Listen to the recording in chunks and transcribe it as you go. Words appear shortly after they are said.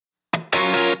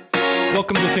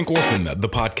Welcome to Think Orphan, the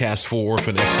podcast for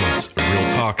orphan excellence.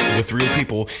 Real talk with real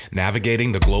people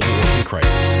navigating the global orphan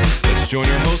crisis. Let's join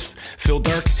our hosts, Phil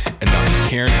Dark and Dr.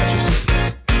 Karen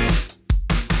Hutchison.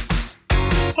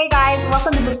 Hey guys,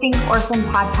 welcome to the Think Orphan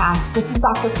podcast. This is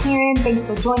Dr. Karen. Thanks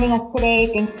for joining us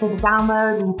today. Thanks for the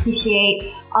download. We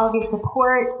appreciate all of your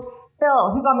support.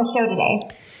 Phil, who's on the show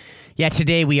today? Yeah,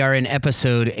 today we are in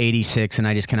episode 86, and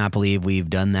I just cannot believe we've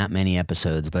done that many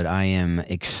episodes, but I am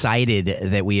excited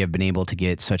that we have been able to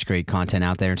get such great content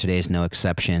out there, and today is no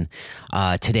exception.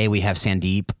 Today we have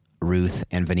Sandeep, Ruth,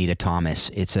 and Vanita Thomas.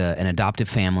 It's an adoptive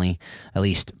family, at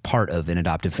least part of an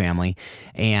adoptive family,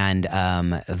 and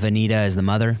Vanita is the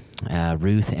mother.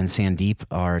 Ruth and Sandeep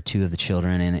are two of the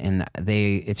children, and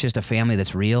it's just a family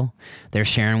that's real. They're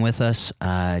sharing with us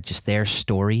just their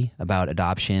story about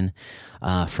adoption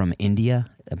from India,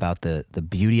 about the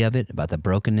beauty of it, about the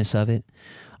brokenness of it,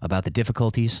 about the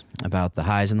difficulties, about the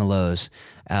highs and the lows.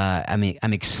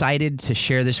 I'm excited to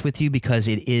share this with you because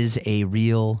it is a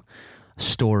real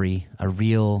story, a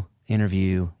real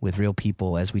interview with real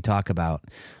people, as we talk about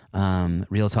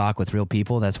real talk with real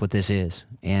people. That's what this is,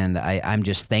 and I'm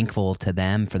just thankful to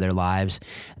them for their lives.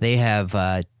 They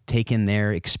have taken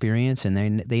their experience,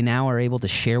 and they now are able to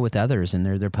share with others, and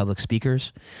they're public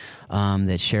speakers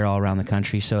that share all around the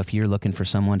country. So if you're looking for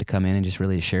someone to come in and just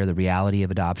really share the reality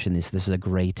of adoption, this is a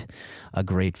great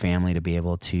family to be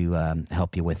able to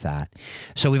help you with that.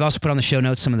 So we've also put on the show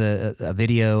notes some of the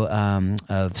video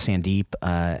of Sandeep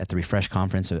at the Refresh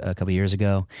conference a couple years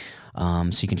ago.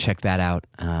 So you can check that out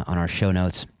on our show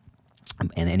notes.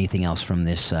 And anything else from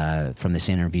this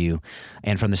interview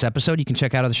and from this episode, you can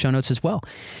check out of the show notes as well.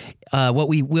 What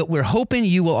we're hoping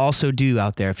you will also do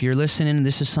out there, if you're listening,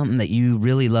 this is something that you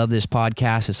really love. This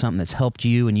podcast is something that's helped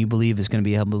you, and you believe is going to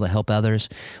be able to help others.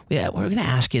 We're going to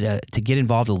ask you to get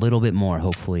involved a little bit more,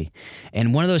 hopefully.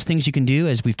 And one of those things you can do,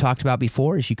 as we've talked about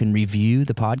before, is you can review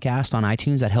the podcast on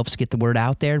iTunes. That helps get the word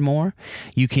out there more.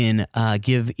 You can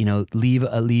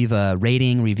leave a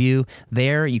rating, review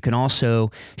there. You can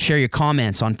also share your comments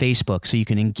on Facebook, so you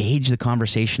can engage the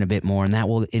conversation a bit more, and that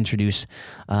will introduce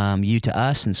you to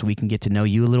us, and so we can get to know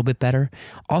you a little bit better.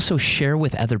 Also, share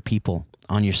with other people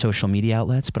on your social media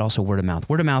outlets, but also word of mouth.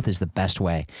 Word of mouth is the best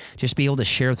way. Just be able to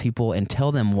share with people and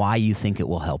tell them why you think it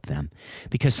will help them.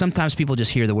 Because sometimes people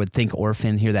just hear the word Think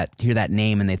Orphan, hear that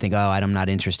name, and they think, oh, I'm not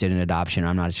interested in adoption,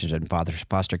 I'm not interested in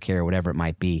foster care, whatever it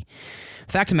might be.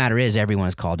 The fact of the matter is, everyone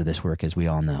is called to this work, as we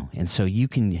all know. And so you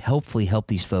can hopefully help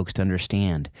these folks to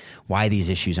understand why these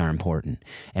issues are important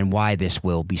and why this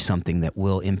will be something that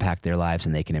will impact their lives,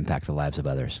 and they can impact the lives of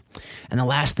others. And the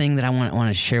last thing that I want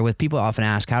to share with people, often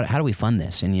ask, how do we fund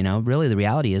this? And, really the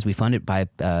reality is we fund it by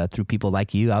through people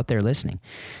like you out there listening,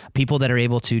 people that are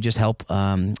able to just help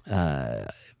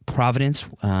Providence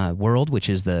World, which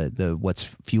is the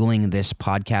what's fueling this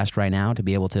podcast right now, to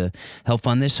be able to help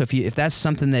fund this. So if that's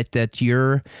something that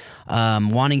you're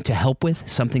wanting to help with,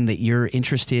 something that you're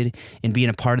interested in being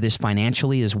a part of this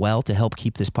financially as well to help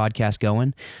keep this podcast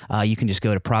going, you can just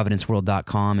go to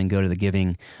providenceworld.com and go to the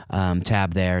giving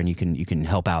tab there, and you can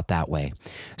help out that way.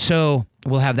 So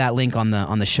we'll have that link on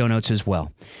the show notes as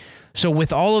well. So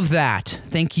with all of that,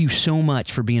 thank you so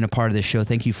much for being a part of this show.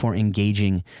 Thank you for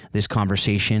engaging this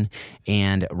conversation.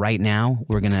 And right now,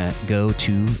 we're going to go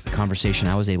to the conversation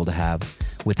I was able to have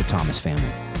with the Thomas family.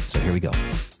 So here we go.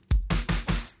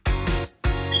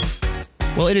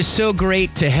 Well, it is so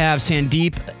great to have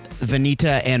Sandeep,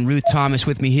 Vanita, and Ruth Thomas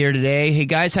with me here today. Hey,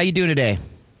 guys, how you doing today?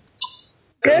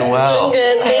 Good. Well. Doing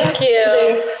good. Thank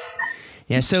you.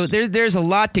 Yeah, so there's a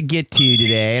lot to get to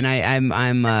today, and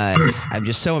I'm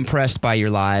just so impressed by your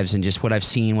lives and just what I've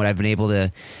seen, what I've been able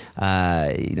to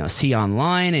see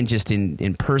online and just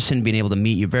in person, being able to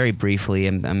meet you very briefly.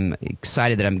 I'm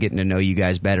excited that I'm getting to know you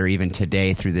guys better even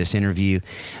today through this interview,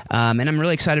 and I'm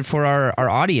really excited for our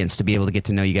audience to be able to get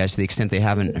to know you guys to the extent they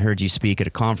haven't heard you speak at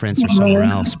a conference or somewhere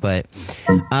else. But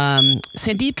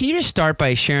Sandeep, can you just start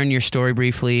by sharing your story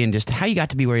briefly and just how you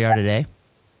got to be where you are today?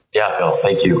 Yeah, Phil,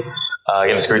 thank you.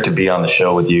 Again, it's great to be on the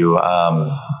show with you.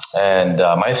 And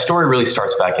my story really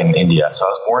starts back in India. So I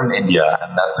was born in India,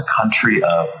 and that's a country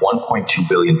of 1.2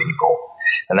 billion people.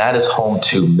 And that is home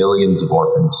to millions of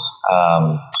orphans.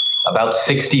 About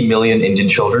 60 million Indian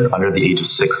children under the age of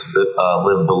 6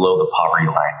 live below the poverty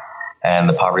line. And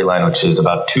the poverty line, which is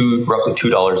about roughly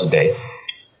 $2 a day.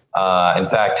 In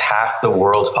fact, half the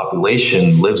world's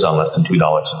population lives on less than $2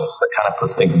 a day. So that kind of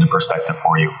puts things into perspective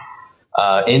for you.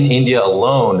 In India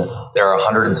alone, there are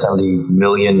 170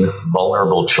 million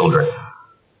vulnerable children.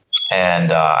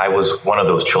 And I was one of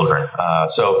those children.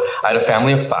 So I had a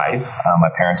family of 5, my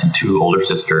parents and 2 older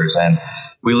sisters. And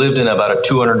we lived in about a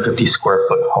 250 square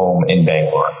foot home in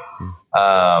Bangalore.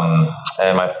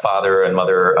 And my father and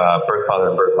mother, birth father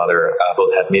and birth mother,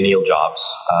 both had menial jobs,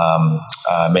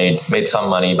 made some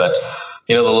money, but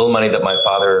the little money that my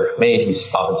father made,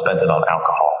 he's often spent it on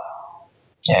alcohol.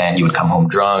 And he would come home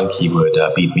drunk. He would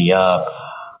beat me up.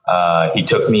 He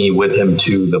took me with him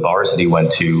to the bars that he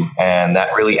went to, and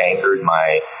that really angered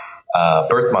my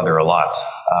birth mother a lot,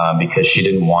 because she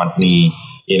didn't want me,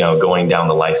 going down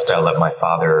the lifestyle that my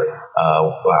father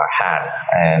had,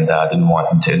 and didn't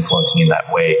want him to influence me in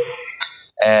that way.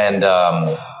 And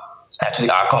actually,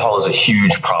 alcohol is a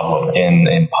huge problem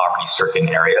in poverty-stricken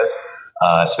areas,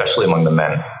 especially among the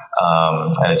men.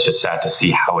 And it's just sad to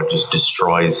see how it just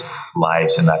destroys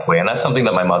lives in that way. And that's something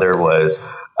that my mother was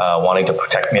wanting to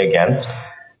protect me against.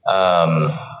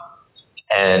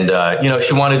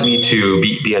 She wanted me to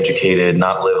be educated,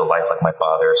 not live a life like my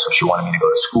father. So she wanted me to go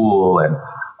to school and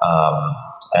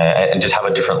just have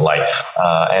a different life.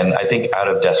 And I think out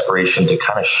of desperation to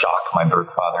kind of shock my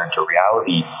birth father into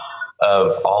reality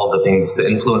of all of the things, the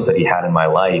influence that he had in my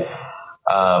life,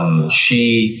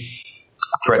 she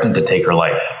threatened to take her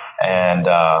life. And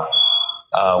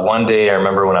one day, I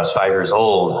remember when I was 5 years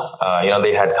old,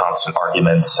 they had constant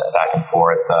arguments back and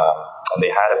forth. And they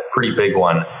had a pretty big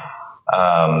one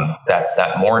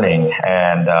that morning.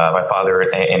 And my father,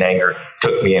 in anger,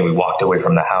 took me and we walked away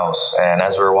from the house. And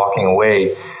as we were walking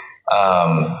away,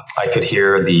 I could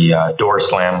hear the door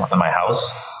slam in my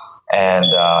house. And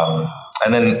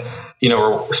then,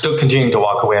 we're still continuing to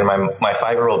walk away. And my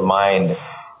 5-year-old mind,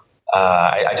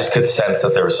 I just could sense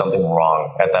that there was something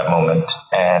wrong at that moment.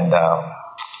 And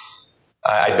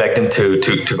I begged him to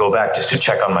go back just to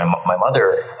check on my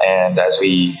mother. And as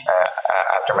we,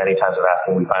 after many times of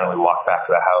asking, we finally walked back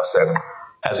to the house. And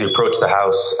as we approached the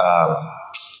house,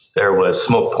 there was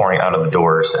smoke pouring out of the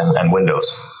doors and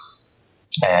windows.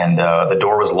 And the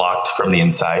door was locked from the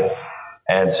inside.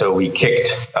 And so we kicked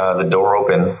the door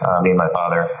open, me and my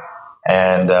father.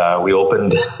 And we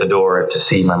opened the door to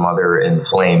see my mother in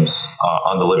flames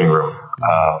on the living room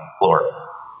floor.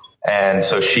 And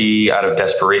so she, out of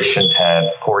desperation,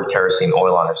 had poured kerosene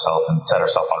oil on herself and set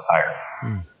herself on fire.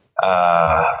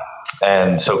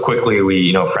 And so quickly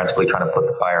we, frantically trying to put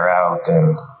the fire out.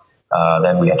 And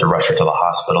then we had to rush her to the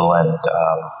hospital. And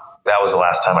that was the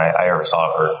last time I ever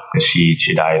saw her, because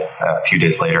she died a few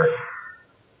days later.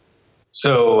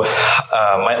 So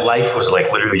my life was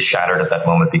literally shattered at that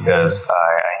moment, because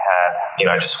I had,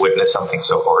 I just witnessed something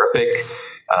so horrific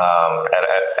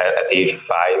at the age of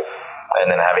 5, and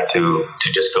then having to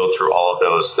just go through all of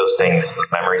those things,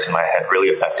 those memories in my head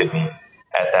really affected me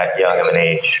at that young of an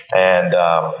age. And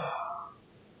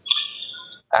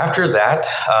after that,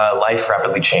 life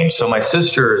rapidly changed. So my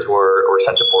sisters were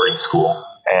sent to boarding school,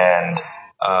 and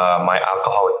my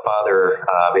alcoholic father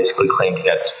basically claimed he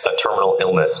had a terminal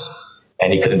illness,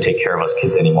 and he couldn't take care of us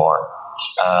kids anymore.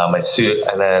 And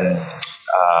then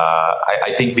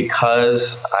I think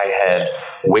because I had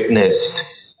witnessed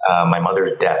my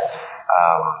mother's death,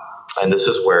 and this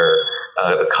is where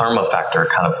the karma factor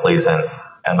kind of plays in,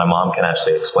 and my mom can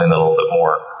actually explain that a little bit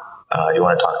more. Do you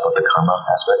want to talk about the karma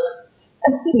aspect?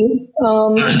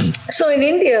 So in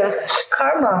India,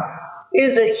 karma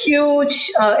is a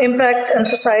huge impact on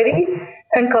society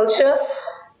and culture.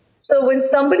 So when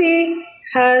somebody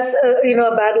has a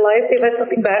bad life, they've had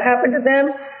something bad happen to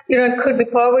them, it could be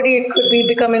poverty, it could be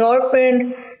becoming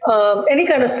orphaned, any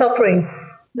kind of suffering.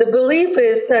 The belief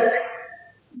is that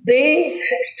they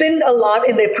sinned a lot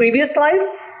in their previous life,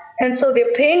 and so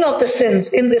they're paying off the sins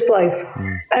in this life.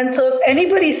 And so if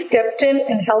anybody stepped in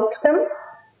and helped them,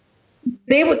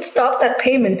 they would stop that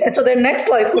payment, and so their next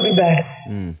life would be bad.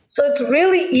 So it's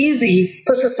really easy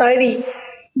for society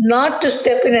not to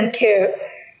step in and care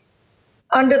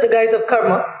under the guise of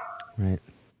karma. Right.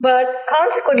 But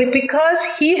consequently, because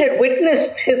he had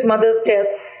witnessed his mother's death,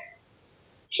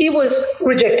 he was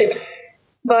rejected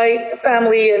by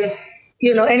family and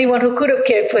anyone who could have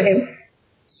cared for him.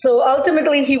 So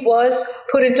ultimately, he was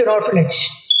put into an orphanage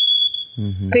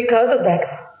because of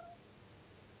that.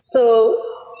 So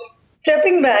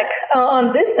stepping back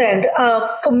on this end,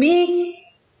 for me,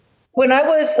 when I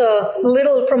was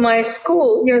little from my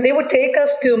school, they would take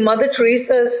us to Mother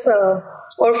Teresa's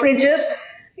orphanages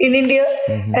in India.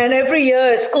 And every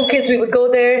year as school kids, we would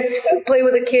go there, play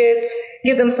with the kids,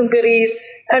 give them some goodies.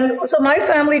 And so my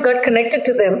family got connected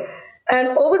to them. And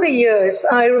over the years,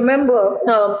 I remember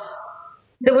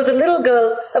there was a little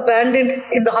girl abandoned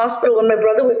in the hospital when my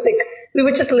brother was sick. We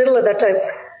were just little at that time.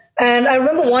 And I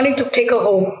remember wanting to take her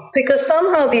home because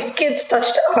somehow these kids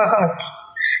touched our hearts.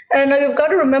 And now you've got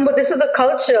to remember, this is a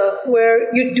culture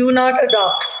where you do not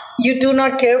adopt. You do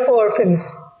not care for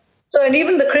orphans. So, and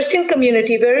even the Christian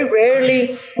community very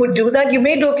rarely would do that. You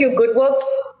may do a few good works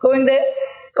going there,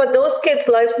 but those kids'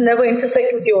 lives never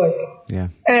intersect with yours. Yeah.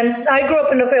 And I grew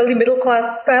up in a fairly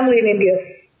middle-class family in India.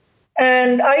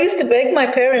 And I used to beg my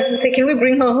parents and say, can we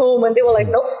bring her home? And they were like,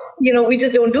 no, we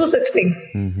just don't do such things.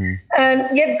 Mm-hmm.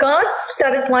 And yet God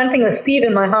started planting a seed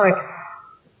in my heart.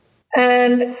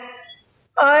 And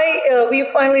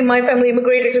my family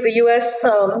immigrated to the U.S.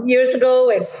 Years ago,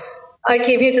 and I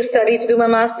came here to study, to do my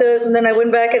master's, and then I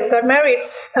went back and got married.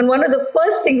 And one of the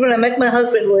first things when I met my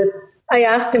husband was, I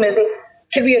asked him,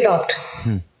 can we adopt?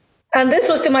 And this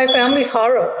was to my family's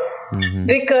horror,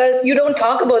 because you don't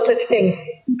talk about such things.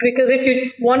 Because if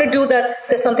you want to do that,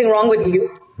 there's something wrong with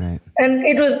you. Right. And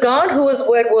it was God who was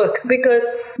at work, because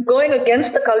going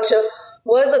against the culture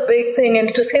was a big thing, and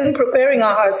it was Him preparing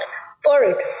our hearts for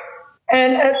it.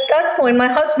 And at that point, my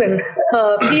husband,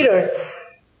 Peter,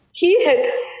 he had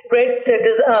read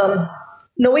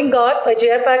Knowing God by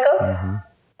J.I. Packer.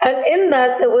 And in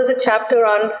that, there was a chapter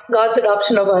on God's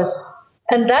adoption of us.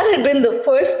 And that had been the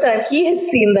first time he had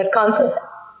seen that concept.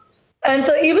 And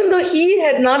so even though he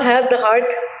had not had the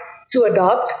heart to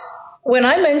adopt, when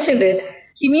I mentioned it,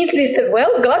 he immediately said,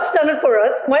 well, God's done it for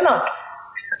us. Why not?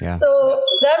 Yeah. So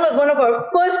that was one of our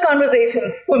first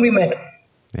conversations when we met.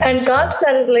 Yeah, and God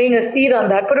started laying a seed on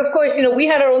that. But of course, we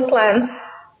had our own plans.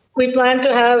 We planned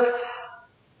to have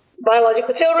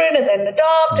biological children and then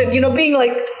adopt and, being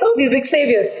like these big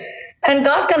saviors. And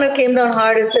God kind of came down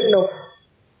hard and said no.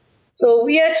 So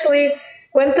we actually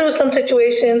went through some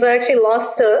situations. I actually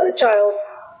lost a child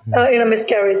in a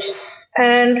miscarriage.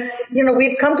 And,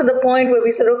 we'd come to the point where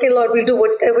we said, okay, Lord, we'll do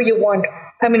whatever you want.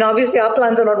 I mean, obviously our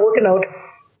plans are not working out.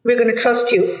 We're going to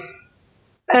trust you.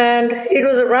 And it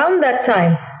was around that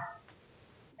time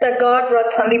that God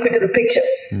brought Sandeep into the picture.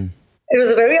 It was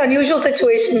a very unusual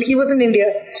situation. He was in India.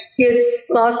 He had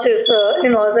lost his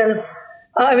in-laws and,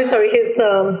 his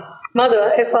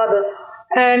mother and father.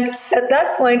 And at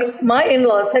that point, my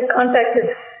in-laws had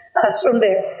contacted us from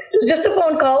there. It was just a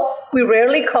phone call. We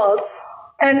rarely called.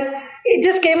 And it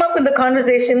just came up in the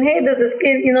conversation, hey, there's this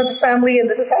kid, this family, and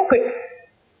this is happening.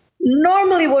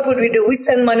 Normally, what would we do? We'd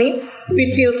send money.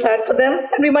 We'd feel sad for them,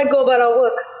 and we might go about our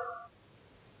work.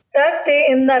 That day,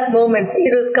 in that moment,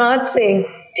 it was God saying,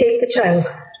 take the child.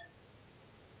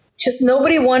 Just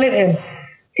nobody wanted him.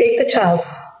 Take the child.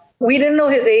 We didn't know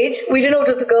his age. We didn't know if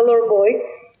it was a girl or a boy.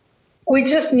 We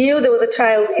just knew there was a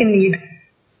child in need.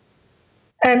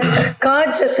 And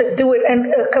God just said, do it.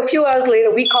 And a few hours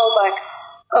later, we called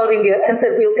India and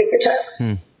said, we'll take the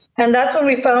child. And that's when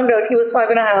we found out he was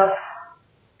 5.5,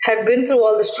 had been through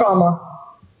all this trauma,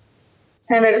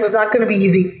 and that it was not going to be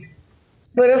easy.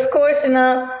 But of course, in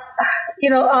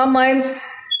our minds,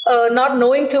 not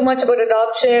knowing too much about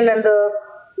adoption, and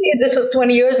this was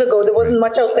 20 years ago, there wasn't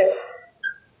much out there.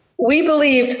 We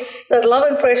believed that love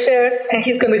and fresh air, and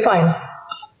he's going to be fine.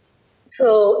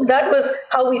 So that was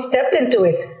how we stepped into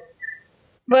it.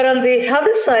 But on the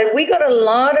other side, we got a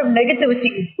lot of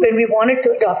negativity when we wanted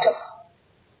to adopt him.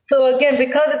 So again,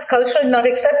 because it's culturally not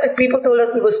accepted, people told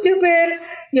us we were stupid.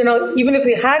 Even if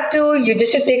we had to, you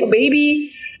just should take a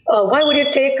baby. Why would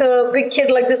you take a big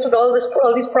kid like this with all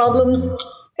these problems?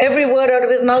 Every word out of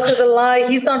his mouth is a lie.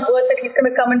 He's not worth it. He's going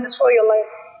to come and destroy your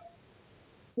lives.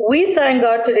 We thank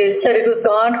God today that it was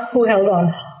God who held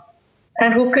on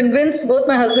and who convinced both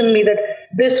my husband and me that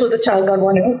this was the child God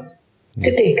wanted us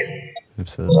to take.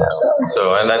 Absolutely. Yeah.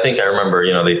 So, and I think I remember,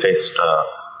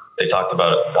 they talked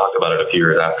about it a few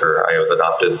years after I was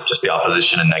adopted, just the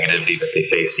opposition and negativity that they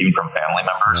faced, even from family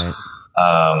members,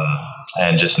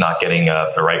 and just not getting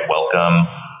the right welcome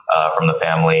from the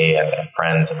family and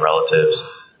friends and relatives.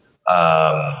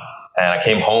 And I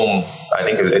came home, I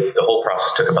think the whole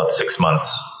process took about 6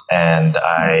 months, and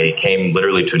I came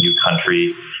literally to a new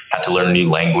country, had to learn a new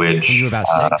language. You were about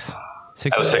six?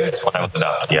 I was 6 when I was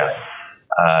adopted,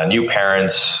 yeah. New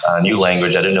parents, new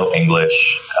language. I didn't know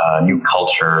English, new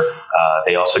culture.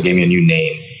 They also gave me a new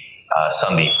name,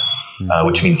 Sandeep,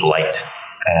 which means light.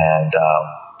 And,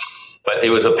 but it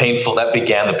was that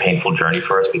began the painful journey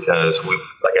for us, because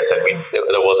like I said,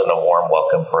 there wasn't a warm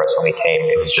welcome for us when we came.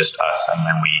 It was just us. And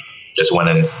then we just went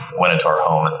into our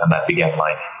home, and that began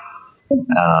life.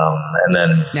 And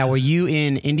then. Now, were you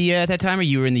in India at that time, or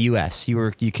you were in the U.S.?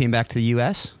 You came back to the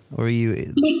U.S., or were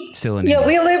you still in India? Yeah,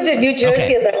 we lived in New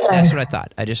Jersey at that time. That's what I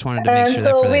thought. I just wanted to make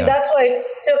sure that's why it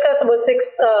took us about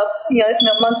 6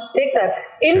 months to take that.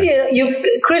 India,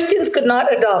 Christians could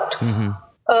not adopt.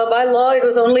 By law, it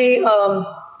was only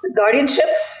guardianship,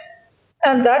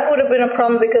 and that would have been a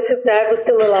problem because his dad was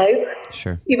still alive,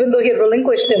 even though he had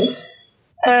relinquished him.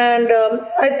 And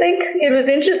I think it was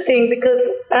interesting because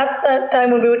at that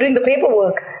time when we were doing the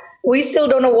paperwork, We still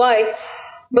don't know why,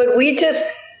 but we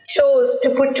just chose to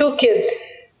put 2 kids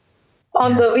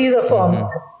on the visa forms.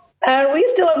 And we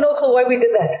still have no clue why we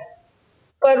did that.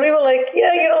 But we were like,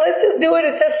 yeah, let's just do it.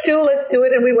 It says 2, let's do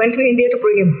it. And we went to India to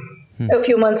bring him a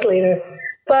few months later.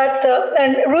 But,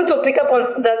 and Ruth will pick up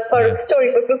on that part of the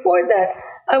story. But before that,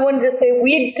 I wanted to say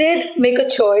we did make a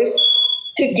choice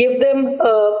to give them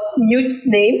a new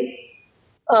name.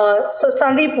 So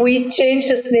Sandeep, we changed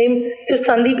his name to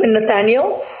Sandeep and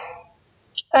Nathaniel.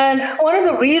 And one of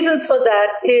the reasons for that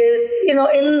is,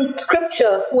 in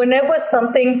scripture, whenever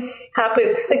something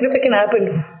happened, significant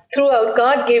happened, throughout,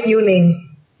 God gave new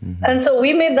names. And so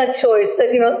we made that choice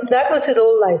that, that was his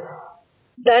old life.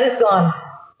 That is gone.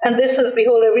 And this is,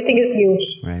 behold, everything is new.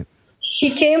 Right.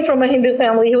 He came from a Hindu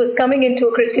family. He was coming into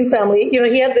a Christian family.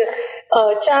 He had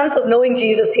the chance of knowing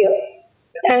Jesus here.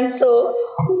 And so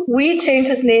we changed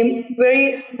his name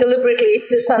very deliberately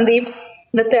to Sandeep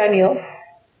Nathaniel.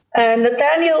 And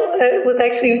Nathaniel was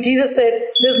actually, Jesus said,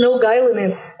 there's no guile in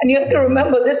him. And you have to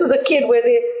remember, this was a kid where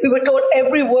we were told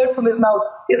every word from his mouth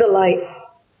is a lie.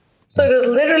 So it was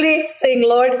literally saying,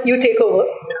 Lord, you take over.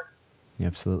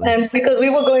 Absolutely. And because we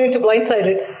were going into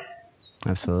blindsided.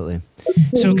 Absolutely.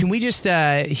 So can we just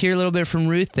hear a little bit from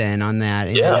Ruth then on that?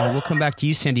 And then we'll come back to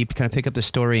you, Sandeep, to kind of pick up the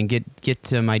story and get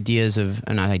some ideas of,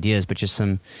 not ideas, but just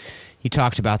some. You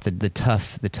talked about the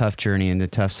tough journey and the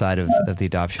tough side of the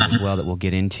adoption as well that we'll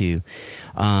get into.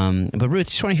 But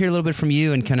Ruth, just want to hear a little bit from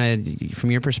you and kind of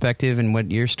from your perspective and what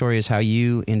your story is, how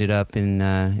you ended up in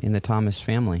the Thomas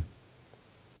family.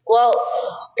 Well,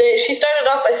 she started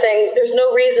off by saying there's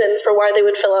no reason for why they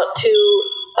would fill out 2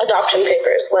 adoption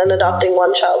papers when adopting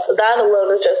one child. So that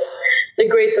alone is just the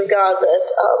grace of God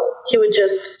that he would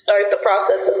just start the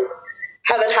process and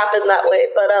have it happen that way.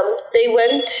 But they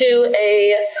went to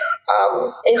a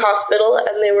hospital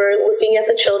and they were looking at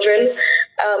the children,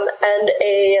 and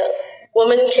a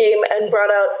woman came and brought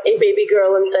out a baby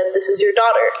girl and said, "This is your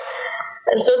daughter."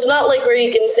 And so it's not like where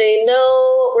you can say,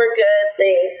 "No, we're good,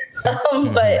 thanks."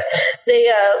 But they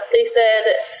said,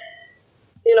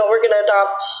 we're going to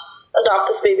adopt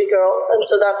this baby girl. And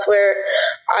so that's where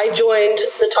I joined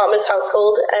the Thomas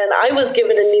household, and I was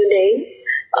given a new name,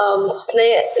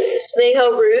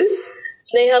 Sneha Ruth.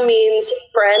 Sneha means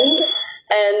friend,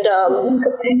 and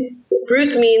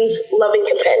Ruth means loving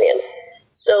companion.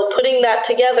 So putting that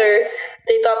together,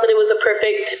 they thought that it was a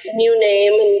perfect new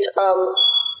name, and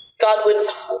God would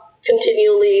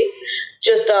continually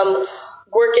just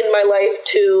work in my life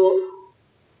to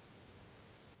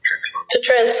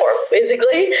transform,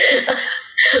 basically.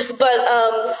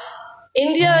 But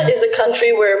India is a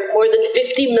country where more than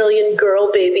 50 million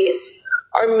girl babies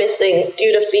are missing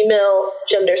due to female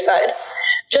gendercide.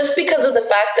 Just because of the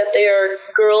fact that they are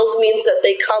girls means that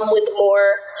they come with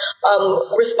more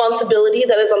responsibility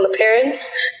that is on the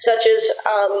parents, such as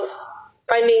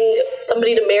finding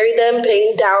somebody to marry them,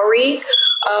 paying dowry,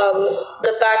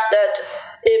 the fact that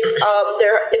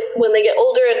if when they get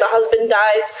older and the husband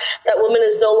dies, that woman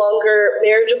is no longer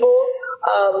marriageable.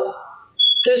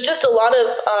 There's just a lot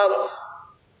of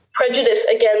prejudice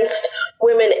against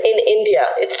women in India.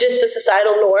 It's just a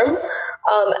societal norm.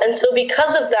 And so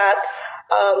because of that,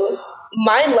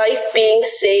 my life being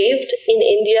saved in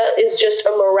India is just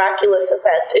a miraculous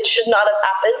event. It should not have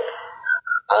happened.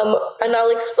 And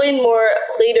I'll explain more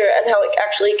later and how it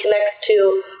actually connects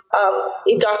to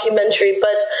a documentary.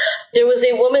 But there was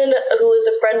a woman who was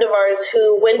a friend of ours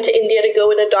who went to India to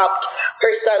go and adopt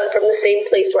her son from the same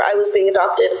place where I was being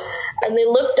adopted. And they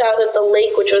looked out at the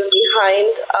lake, which was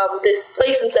behind this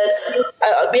place, and said,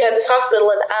 behind this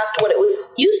hospital, and asked what it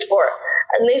was used for.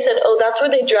 And they said, oh, that's where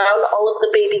they drown all of the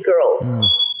baby girls.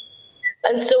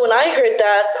 And so when I heard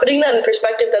that, putting that in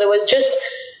perspective, that it was just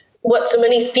so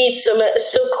many feet,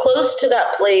 so close to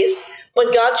that place,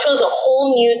 but God chose a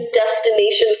whole new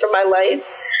destination for my life.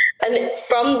 And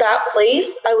from that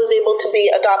place, I was able to be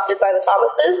adopted by the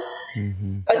Thomases.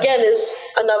 Again, is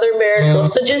another miracle.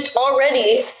 So just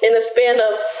already in the span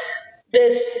of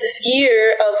this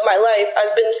year of my life,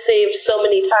 I've been saved so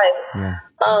many times.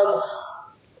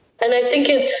 And I think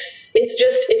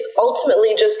it's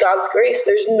ultimately just God's grace.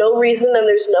 There's no reason and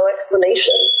there's no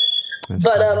explanation.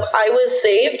 But I was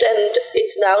saved, and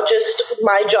it's now just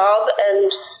my job,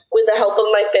 and with the help of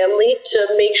my family, to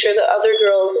make sure that other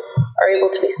girls are able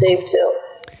to be saved too.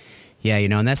 Yeah,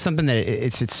 and that's something that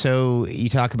it's so, you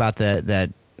talk about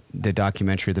the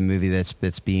documentary, the movie that's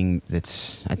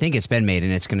I think it's been made,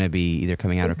 and it's going to be either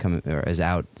coming out or is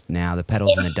out now, The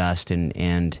Petals in the Dust,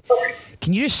 and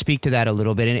can you just speak to that a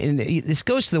little bit? And this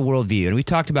goes to the worldview, and we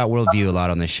talked about worldview a lot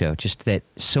on this show, just that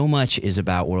so much is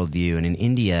about worldview, and in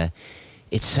India,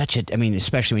 it's such a, I mean,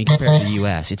 especially when you compare it to the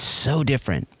U.S., it's so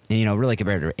different. And, you know, really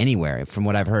compared to anywhere. From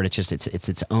what I've heard, it's just, it's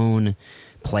its own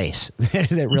place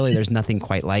that really there's nothing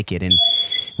quite like it. And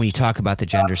when you talk about the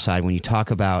gender side, when you talk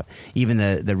about even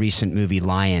the recent movie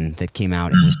Lion that came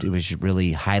out, it was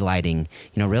really highlighting,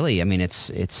 you know, really, I mean, it's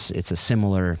a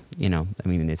similar, you know, I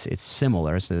mean, it's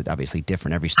similar. It's obviously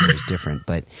different. Every story is different,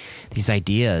 but these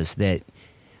ideas that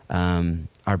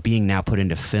are being now put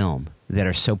into film that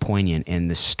are so poignant,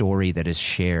 and the story that is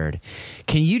shared.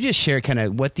 Can you just share kind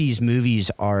of what these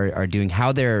movies are doing,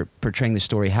 how they're portraying the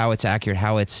story, how it's accurate,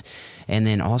 how it's, and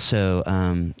then also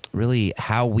really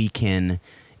how we can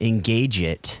engage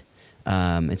it?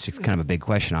 It's kind of a big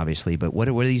question, obviously, but what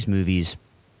are these movies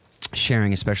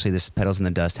sharing, especially this Petals in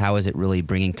the Dust? How is it really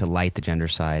bringing to light the gender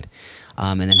side?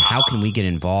 And then how can we get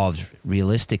involved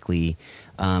realistically,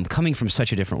 coming from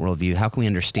such a different worldview? How can we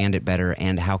understand it better,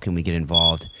 and how can we get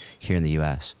involved here in the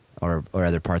U.S. or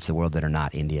other parts of the world that are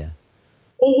not India?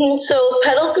 Mm-hmm. So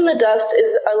Petals in the Dust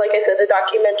is, like I said, a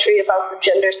documentary about the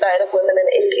gender side of women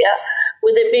in India.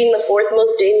 With it being the fourth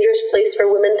most dangerous place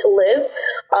for women to live,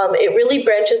 it really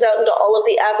branches out into all of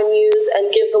the avenues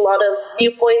and gives a lot of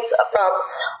viewpoints from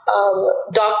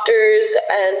doctors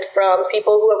and from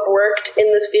people who have worked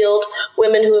in this field,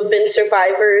 women who have been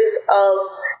survivors of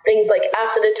things like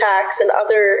acid attacks and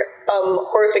other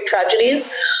horrific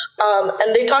tragedies.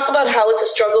 And they talk about how it's a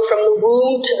struggle from the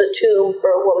womb to the tomb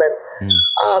for a woman.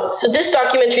 So this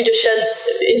documentary just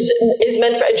is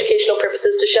meant for educational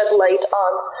purposes, to shed light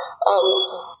on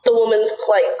the woman's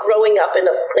plight growing up in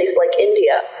a place like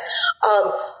India.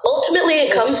 Ultimately,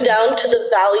 it comes down to the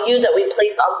value that we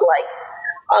place on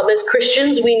life. As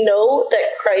Christians, we know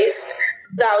that Christ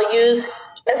values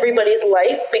everybody's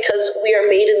life because we are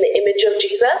made in the image of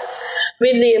Jesus,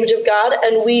 made in the image of God,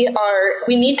 and we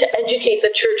need to educate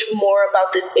the church more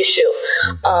about this issue,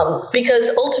 because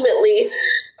ultimately,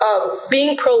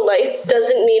 being pro-life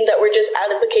doesn't mean that we're just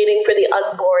advocating for the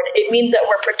unborn. It means that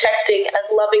we're protecting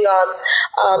and loving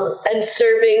on and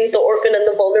serving the orphan and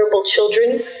the vulnerable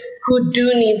children who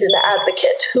do need an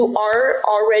advocate, who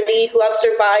have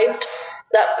survived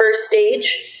that first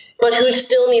stage, but who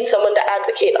still need someone to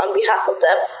advocate on behalf of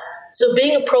them. So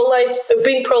being pro-life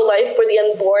for the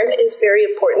unborn is very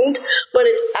important, but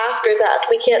it's after that.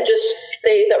 We can't just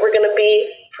say that we're going to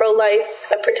be pro-life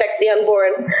and protect the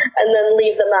unborn and then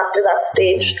leave them after that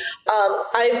stage.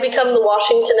 I've become the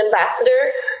Washington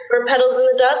ambassador for Petals in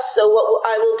the Dust. So what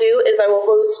I will do is I will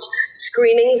host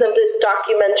screenings of this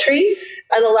documentary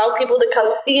and allow people to come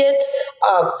see it,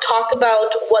 talk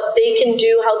about what they can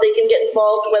do, how they can get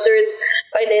involved, whether it's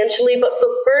financially. But the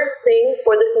first thing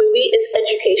for this movie is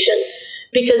education,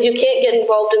 because you can't get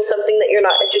involved in something that you're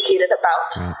not educated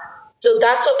about. Right. So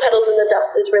that's what Petals in the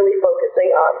Dust is really focusing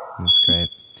on. That's great.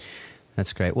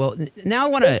 That's great. Well, now I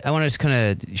want to just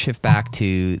kind of shift back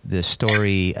to the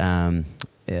story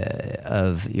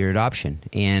of your adoption.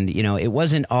 And, you know, it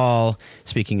wasn't all,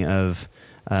 speaking of,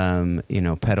 you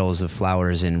know, petals of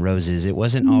flowers and roses, it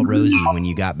wasn't all rosy when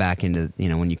you got back into, you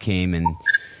know, when you came and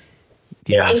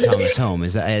Thomas home.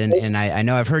 Is that, and I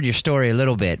know I've heard your story a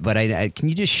little bit, but can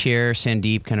you just share,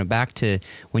 Sandeep, kind of back to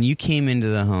when you came into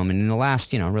the home, and in the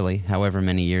last, you know, really however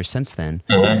many years since then,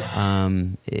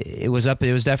 it was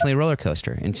definitely a roller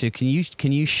coaster. And so can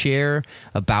you share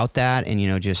about that, and, you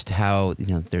know, just how, you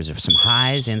know, there's some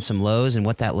highs and some lows and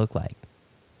what that looked like?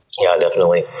 Yeah,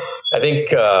 definitely. I think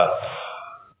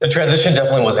the transition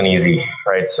definitely wasn't easy,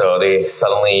 right? So they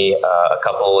suddenly, a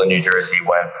couple in New Jersey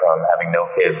went from having no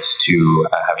kids to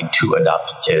having two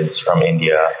adopted kids from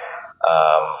India.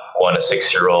 One, a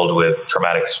 6-year-old with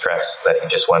traumatic stress that he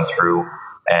just went through,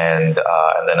 and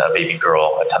then a baby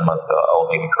girl, a 10-month-old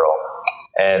baby girl.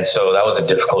 And so that was a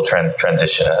difficult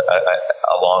transition,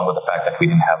 along with the fact that we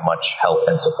didn't have much help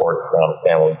and support from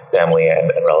family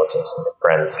and relatives and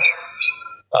friends.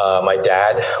 My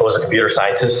dad was a computer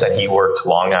scientist, and he worked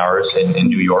long hours in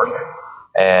New York.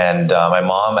 And my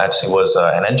mom actually was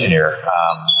an engineer.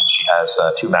 And she has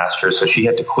 2 masters, so she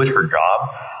had to quit her job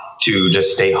to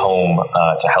just stay home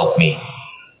to help me,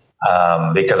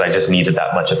 because I just needed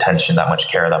that much attention, that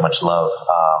much care, that much love,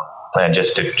 and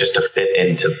just to fit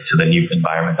into the new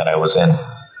environment that I was in.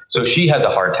 So she had the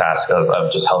hard task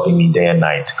of just helping me day and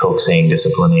night, coaxing,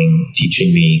 disciplining,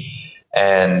 teaching me.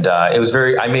 And it was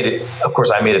I made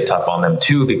it tough on them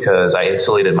too, because I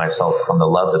insulated myself from the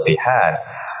love that they had,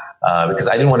 because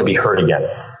I didn't want to be hurt again.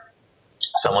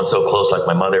 Someone so close like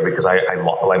my mother, because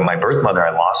like my birth mother,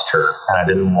 I lost her, and I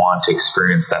didn't want to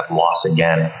experience that loss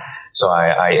again. So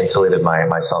I insulated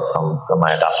myself from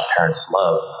my adopted parents'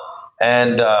 love.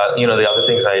 And, the other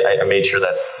things I made sure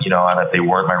that, that they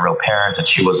weren't my real parents, that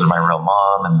she wasn't my real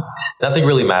mom, and nothing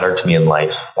really mattered to me in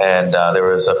life. And there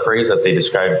was a phrase that they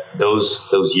described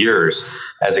those years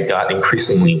as it got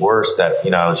increasingly worse that,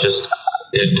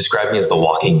 it described me as the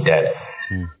walking dead.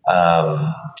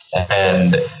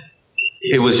 And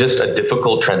it was just a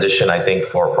difficult transition, I think,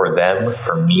 for them,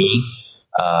 for me.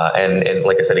 And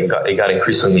like I said, it got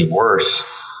increasingly worse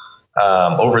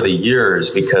over the years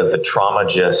because the trauma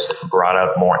just brought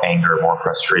out more anger, more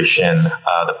frustration.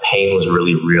 The pain was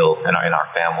really real in our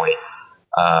family.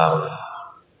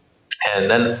 And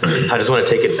then I just want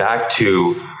to take it back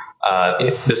to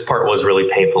this part was really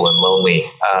painful and lonely.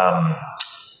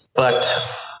 But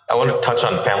I want to touch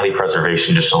on family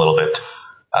preservation just a little bit.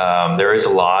 There is a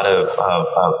lot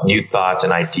of new thoughts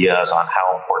and ideas on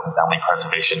how important family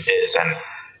preservation is. And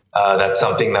that's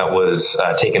something that was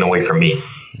taken away from me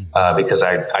because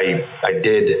I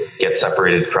did get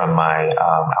separated from my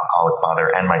alcoholic father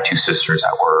and my two sisters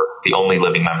that were the only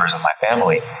living members of my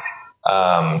family.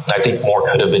 I think more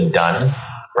could have been done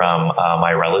from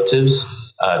my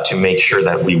relatives to make sure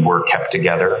that we were kept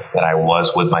together, that I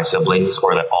was with my siblings,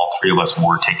 or that all three of us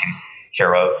were taken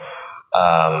care of.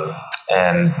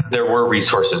 And there were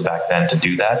resources back then to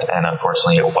do that. And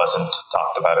unfortunately, it wasn't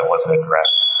talked about. It wasn't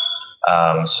addressed.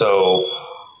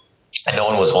 And no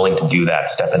one was willing to do that,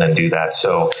 step in and do that.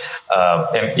 So,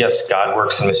 and yes, God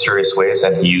works in mysterious ways,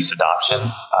 and He used adoption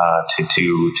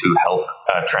to help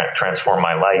transform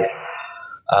my life.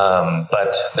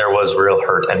 But there was real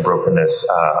hurt and brokenness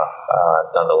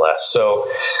nonetheless. So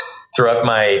throughout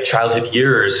my childhood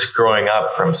years, growing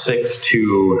up from 6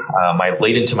 to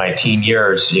late into my teen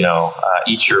years,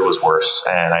 each year was worse,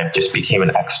 and I just became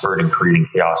an expert in creating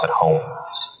chaos at home.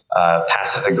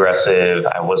 Passive aggressive.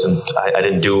 I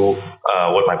didn't do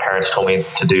what my parents told me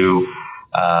to do.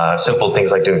 Simple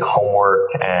things like doing homework,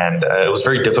 and it was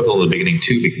very difficult in the beginning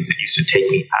too because it used to take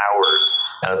me hours.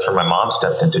 And that's where my mom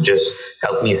stepped in to just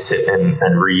help me sit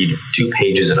and read 2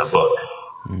 pages in a book,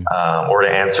 or to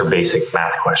answer basic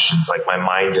math questions. Like my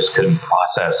mind just couldn't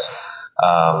process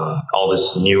all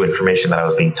this new information that I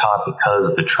was being taught because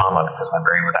of the trauma, because my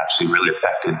brain was actually really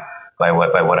affected by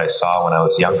what I saw when I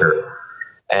was younger.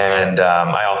 And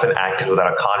I often acted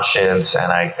without a conscience,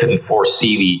 and I couldn't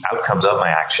foresee the outcomes of my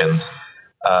actions.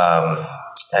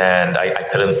 And I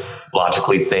couldn't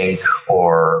logically think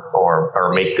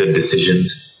or make good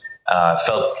decisions.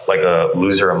 Felt like a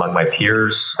loser among my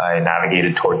peers. I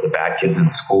navigated towards the bad kids in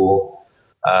school.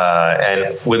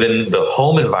 And within the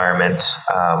home environment,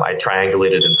 I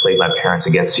triangulated and played my parents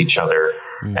against each other.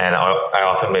 And I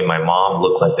often made my mom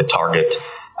look like the target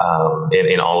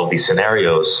in all of these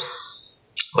scenarios.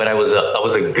 But I was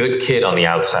a good kid on the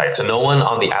outside. So no one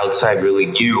on the outside really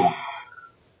knew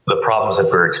the problems that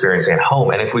we were experiencing at home.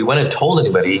 And if we went and told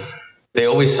anybody, they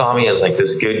always saw me as like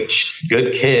this good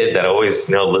kid that always,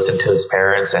 listened to his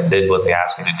parents and did what they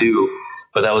asked me to do.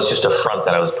 But that was just a front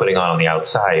that I was putting on the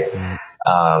outside.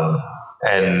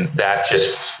 And that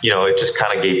just, it just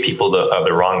kind of gave people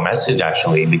the wrong message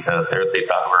actually, because they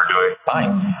thought we were doing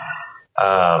fine.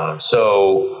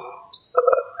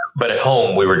 But at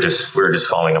home, we were just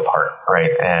falling apart, right?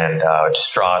 And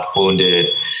distraught, wounded.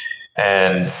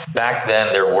 And back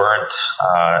then, there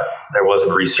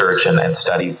wasn't research and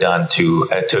studies done to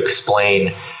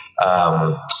explain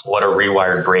what a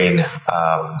rewired brain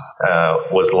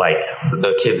was like.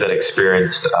 The kids that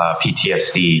experienced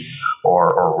PTSD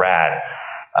or RAD,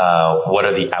 what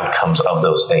are the outcomes of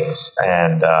those things?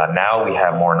 And now we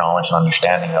have more knowledge and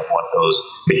understanding of what those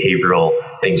behavioral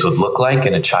things would look like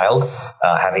in a child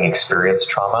having experienced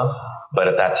trauma. But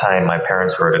at that time, my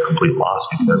parents were at a complete loss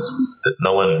because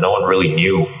no one really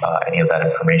knew any of that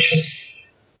information.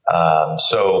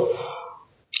 So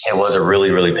it was a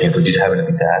really, really painful. Did you have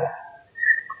anything to add?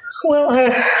 Well,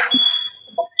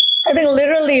 I think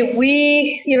literally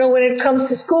when it comes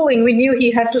to schooling, we knew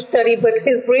he had to study, but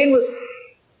his brain was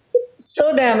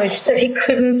so damaged that he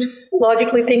couldn't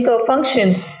logically think or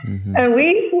function. Mm-hmm. And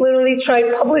we literally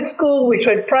tried public school, we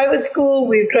tried private school,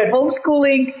 we tried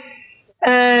homeschooling,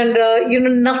 and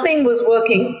nothing was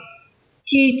working.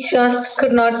 He just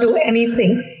could not do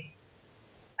anything.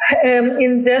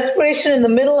 In desperation, in the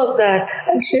middle of that,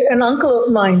 actually, an uncle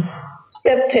of mine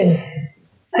stepped in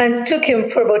and took him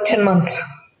for about 10 months.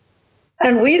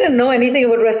 And we didn't know anything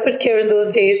about respite care in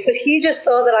those days, but he just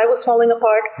saw that I was falling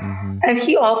apart, and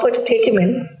he offered to take him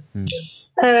in.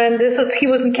 And he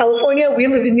was in California, we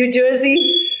lived in New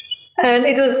Jersey. And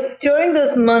it was during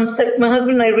those months that my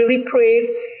husband and I really prayed.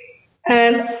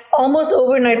 And almost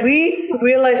overnight, we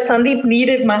realized Sandeep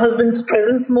needed my husband's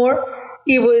presence more.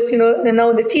 He was, now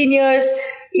in the teen years.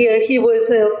 He was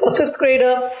a 5th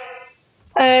grader.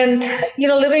 And,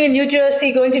 living in New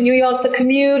Jersey, going to New York, the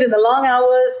commute and the long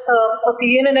hours of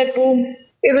the internet boom,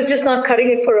 it was just not cutting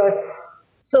it for us.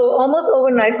 So almost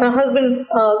overnight, my husband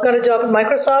got a job at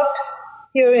Microsoft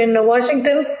here in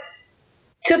Washington,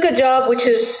 took a job which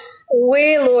is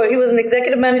way lower. He was in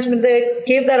executive management there,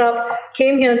 gave that up,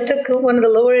 came here, took one of the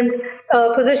lower end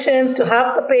positions to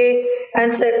half the pay,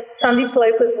 and said Sandeep's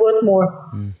life is worth more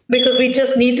because we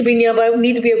just need to be nearby, we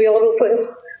need to be available for him.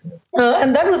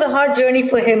 And that was a hard journey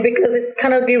for him because it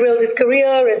kind of derailed his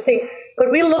career and things. But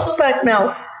we look back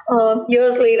now,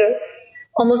 years later,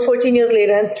 almost 14 years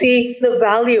later, and see the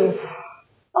value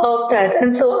of that.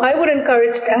 And so I would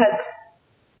encourage dads,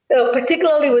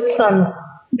 particularly with sons,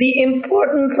 the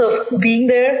importance of being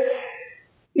there.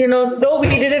 Though we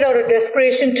did it out of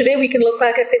desperation, today we can look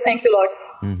back and say, thank you, Lord,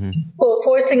 for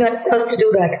forcing us to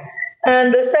do that.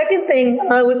 And the second thing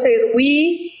I would say is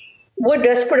we were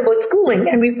desperate about schooling,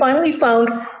 and we finally found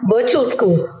virtual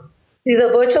schools. These are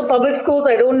virtual public schools.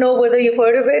 I don't know whether you've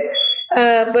heard of it,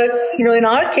 but in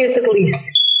our case at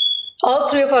least, all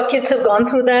three of our kids have gone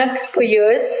through that for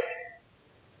years.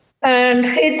 And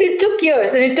it took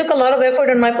years, and it took a lot of effort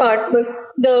on my part. But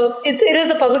it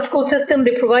is a public school system.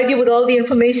 They provide you with all the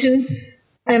information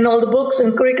and all the books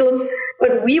and curriculum.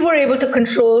 But we were able to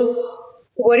control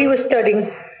what he was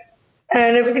studying,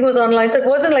 and everything was online. So it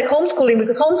wasn't like homeschooling,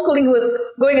 because homeschooling was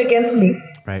going against me.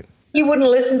 Right. He wouldn't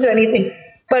listen to anything.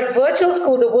 But virtual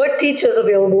school, there were teachers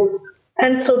available.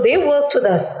 And so they worked with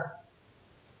us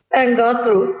and got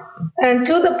through. And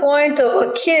to the point of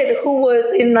a kid who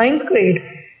was in 9th grade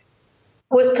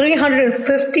was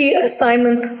 350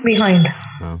 assignments behind.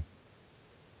 Wow.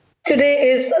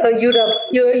 Today is a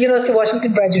University of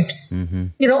Washington graduate.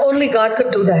 Mm-hmm. Only God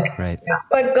could do that. Right.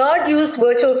 But God used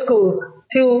virtual schools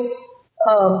to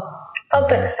help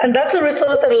them. And that's a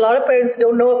resource that a lot of parents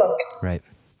don't know about. Right.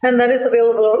 And that is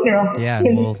available, Yeah,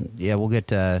 we'll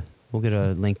get a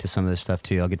link to some of this stuff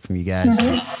too. I'll get from you guys.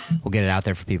 Mm-hmm. We'll get it out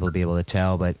there for people to be able to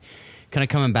tell. But kind of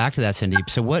coming back to that, Sandeep.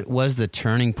 So, what was the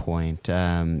turning point,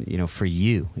 for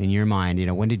you in your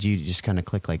mind? When did you just kind of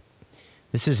click like,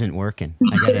 this isn't working?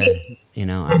 I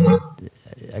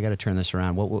gotta turn this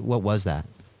around. What was that?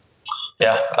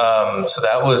 Yeah, so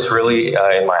that was really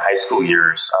in my high school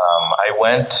years.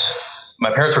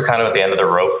 My parents were kind of at the end of the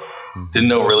rope. Didn't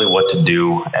know really what to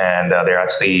do, and they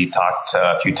actually talked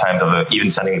a few times of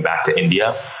even sending me back to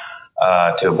India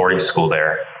to a boarding school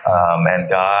there. And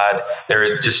God,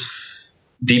 they're just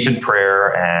deep in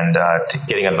prayer and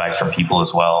getting advice from people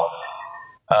as well.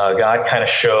 God kind of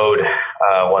showed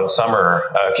one summer,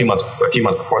 a few months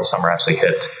before the summer actually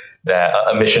hit, that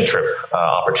a mission trip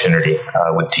opportunity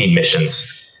with Teen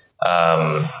Missions.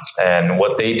 And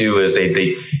what they do is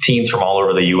they teens from all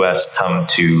over the U.S. come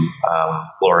to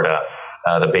Florida,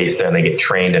 the base there, and they get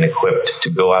trained and equipped to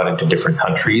go out into different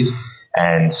countries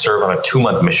and serve on a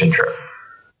 2-month mission trip.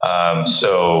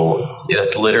 So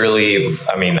it's literally,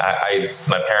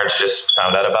 my parents just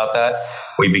found out about that.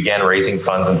 We began raising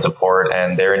funds and support,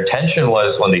 and their intention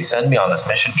was when they sent me on this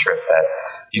mission trip that,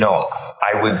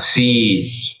 I would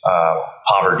see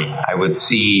poverty. I would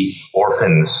see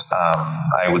orphans.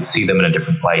 I would see them in a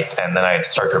different light. And then I'd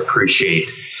start to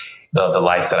appreciate the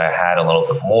life that I had a little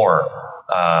bit more,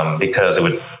 because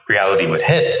reality would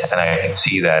hit, and I could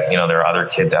see that, there are other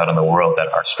kids out in the world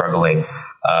that are struggling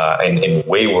in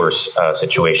way worse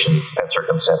situations and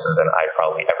circumstances than I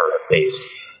probably ever have faced.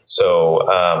 So,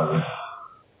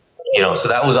 so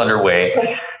that was underway.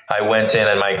 I went in,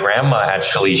 and my grandma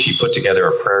actually, she put together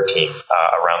a prayer team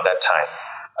around that time.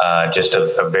 Just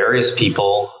of various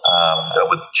people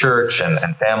with church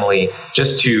and family,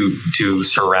 just to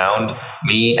surround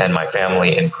me and my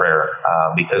family in prayer,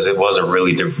 because it was a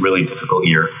really, really difficult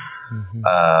year. Mm-hmm.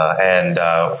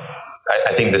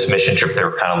 I think this mission trip, they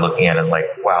were kind of looking at it like,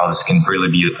 wow, this can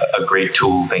really be a great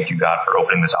tool. Thank you, God, for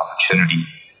opening this opportunity,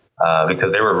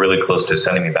 because they were really close to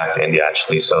sending me back to India,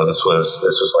 actually. So this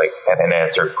was like an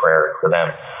answered prayer for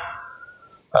them.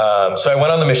 So I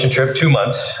went on the mission trip, 2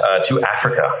 months to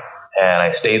Africa, and I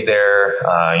stayed there,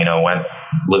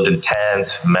 lived in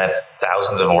tents, met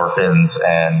thousands of orphans,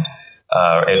 and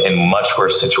in much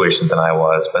worse situations than I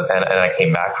was. And I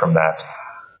came back from that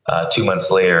 2 months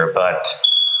later. But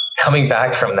coming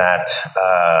back from that,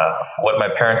 what my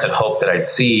parents had hoped that I'd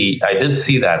see, I did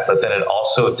see that, but then it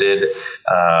also did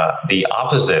the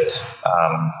opposite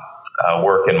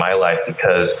work in my life,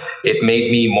 because it made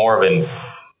me more of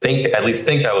think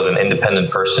I was an independent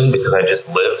person, because I just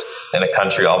lived in a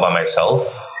country all by myself.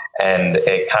 And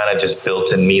it kind of just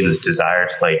built in me this desire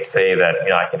to say that,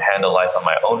 I can handle life on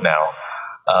my own now.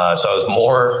 So I was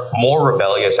more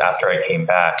rebellious after I came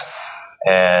back.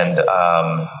 And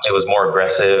it was more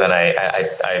aggressive, and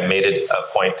I made it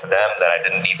a point to them that I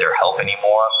didn't need their help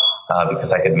anymore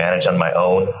because I could manage on my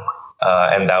own.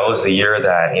 And that was the year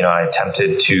that, I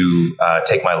attempted to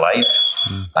take my life.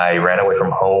 I ran away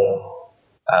from home.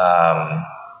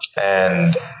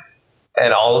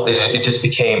 And all of this, it just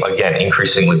became, again,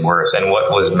 increasingly worse. And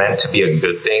what was meant to be a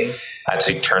good thing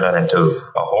actually turned out into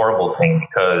a horrible thing,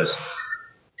 because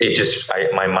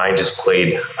my mind just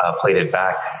played it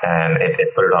back, and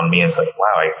it put it on me. And it's like,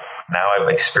 wow, now I've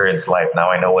experienced life.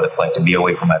 Now I know what it's like to be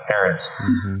away from my parents.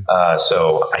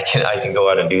 So I can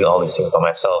go out and do all these things by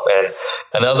myself. And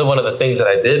another one of the things that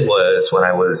I did was, when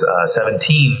I was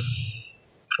 17,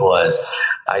 was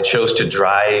I chose to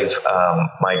drive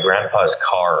my grandpa's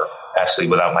car, actually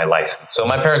without my license. So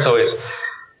my parents always,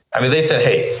 they said,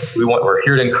 hey, we're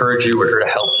here to encourage you. We're here to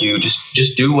help you.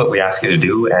 Just do what we ask you to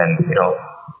do. And,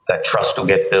 that trust will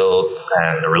get built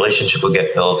and the relationship will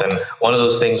get built. And one of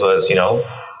those things was,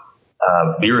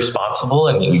 be responsible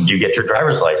and you get your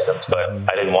driver's license. But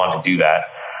I didn't want to do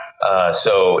that.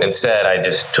 So instead, I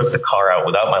just took the car out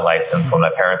without my license when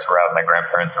my parents were out, my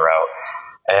grandparents were out.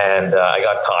 And I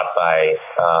got caught by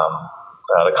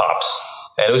the cops.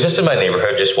 And it was just in my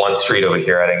neighborhood, just one street over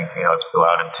here. I didn't, to go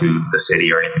out into the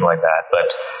city or anything like that.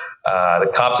 But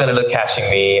the cops ended up catching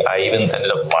me. I even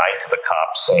ended up lying to the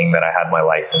cops, saying that I had my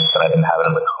license and I didn't have it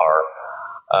in the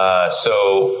car.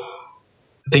 So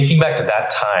thinking back to that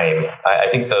time, I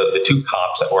think the two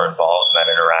cops that were involved in that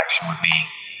interaction with me,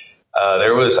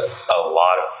 there was a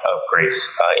lot of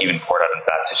grace even poured out in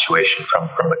that situation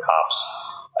from the cops.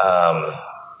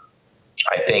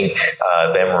 I think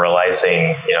them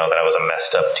realizing, that I was a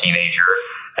messed up teenager,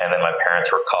 and then my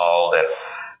parents were called, and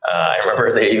I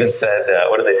remember they even said,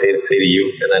 what did they say to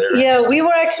you? Yeah, we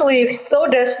were actually so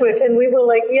desperate, and we were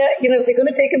like, if they're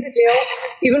going to take him to jail,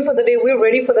 even for the day, we're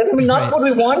ready for that. Not what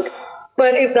we want,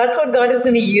 but if that's what God is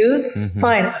going to use,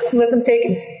 fine, let them take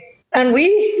him. And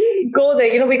we go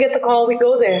there, we get the call, we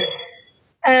go there.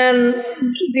 And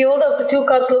the older of the two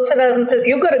cops looks at us and says,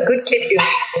 you've got a good kid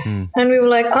here. And we were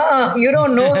like, you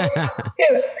don't know him.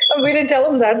 We didn't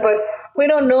tell him that, but we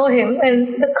don't know him.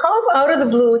 And the cop out of the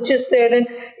blue just said, and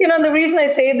the reason I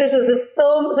say this is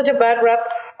there's such a bad rap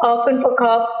often for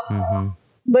cops,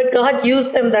 but God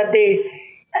used them that day.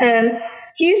 And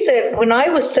he said, when I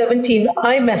was 17,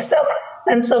 I messed up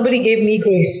and somebody gave me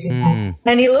grace.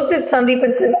 And he looked at Sandeep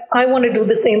and said, I want to do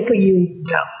the same for you.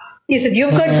 Yeah. He said,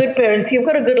 you've got good parents. You've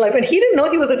got a good life. And he didn't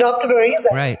know he was adopted or any of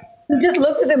that. Right. He just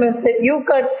looked at him and said, you've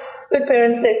got good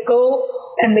parents that go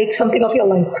and make something of your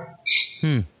life.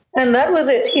 And that was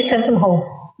it. He sent him home.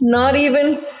 Not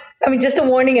even, just a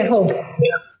warning at home.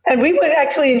 Yeah. And we were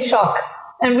actually in shock.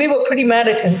 And we were pretty mad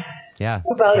at him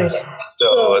about it.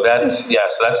 So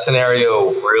that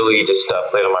scenario really just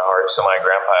played on my heart. So my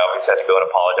grandpa always had to go and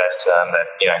apologize to him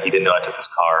that, he didn't know I took his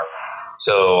car.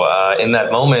 So in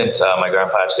that moment, my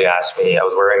grandpa actually asked me, I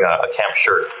was wearing a camp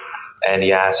shirt, and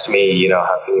he asked me,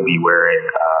 how can you be wearing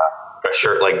a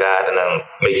shirt like that and then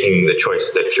making the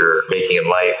choices that you're making in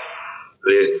life?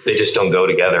 They just don't go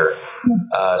together.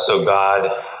 So God...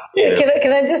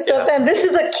 Can I just stop there? And this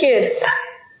is a kid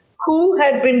who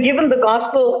had been given the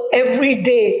gospel every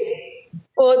day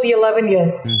for the 11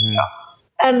 years.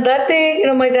 And that day,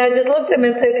 my dad just looked at him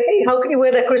and said, hey, how can you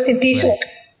wear that Christian t-shirt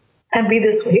and be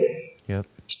this way? Yep.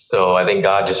 So I think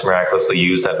God just miraculously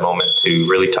used that moment to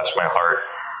really touch my heart,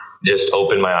 just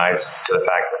open my eyes to the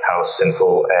fact of how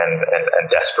sinful and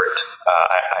desperate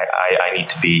I need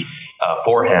to be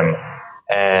for him.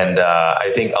 And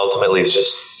I think ultimately it's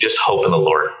just hope in the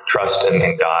Lord, trust in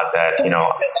God that,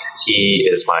 he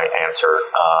is my answer.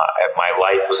 My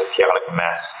life was a chaotic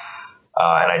mess,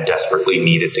 and I desperately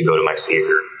needed to go to my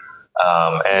Savior.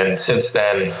 And since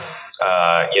then,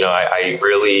 I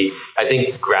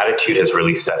think gratitude has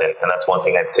really set in. And that's one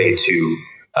thing I'd say to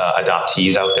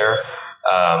adoptees out there.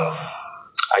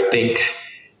 I think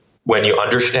when you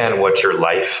understand what your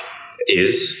life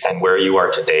is and where you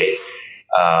are today,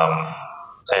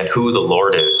 and who the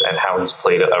Lord is and how he's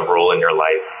played a role in your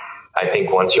life, I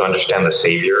think once you understand the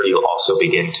Savior, you'll also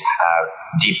begin to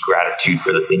have deep gratitude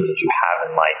for the things that you have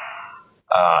in life.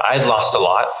 I had lost a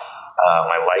lot.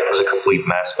 My life was a complete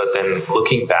mess, but then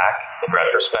looking back in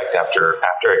retrospect after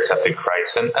I accepted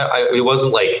Christ, and it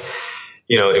wasn't like,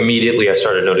 immediately I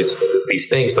started noticing these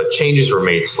things, but changes were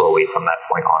made slowly from that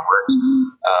point onwards.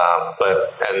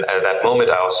 But at that moment,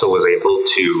 I also was able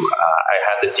to, I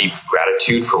had the deep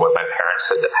gratitude for what my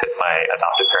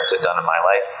adopted parents had done in my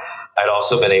life. I'd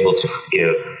also been able to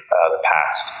forgive the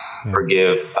past,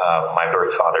 forgive my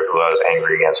birth father who I was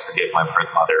angry against, forgive my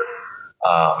birth mother,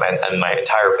 and my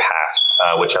entire past,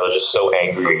 which I was just so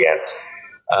angry against.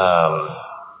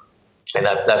 And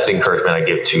that's the encouragement I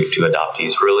give to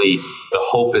adoptees. Really, the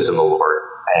hope is in the Lord,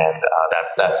 and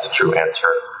that's the true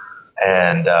answer.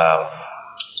 And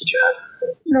did you have?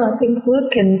 No, I think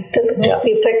Ruth can step about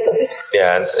the effects of it.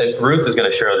 Yeah, and Ruth is going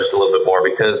to share just a little bit more,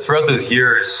 because throughout those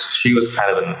years, she was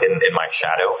kind of in my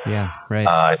shadow. Yeah,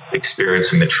 right.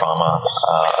 Experiencing the trauma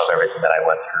of everything that I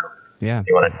went through. Yeah.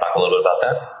 You want to talk a little bit about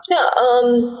that? Yeah,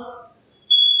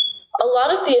 a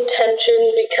lot of the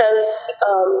attention, because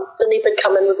Sandeep had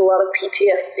come in with a lot of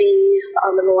PTSD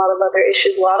and a lot of other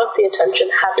issues, a lot of the attention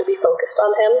had to be focused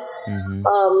on him.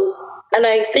 And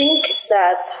I think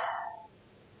that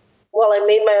while I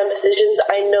made my own decisions,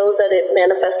 I know that it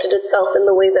manifested itself in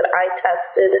the way that I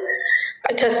tested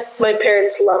my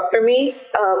parents' love for me.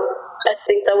 I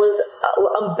think that was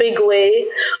a big way.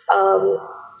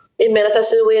 It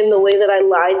manifested in the way that I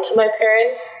lied to my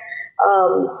parents.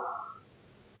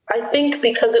 I think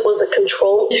because it was a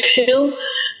control issue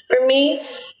for me.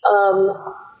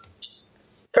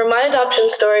 For my adoption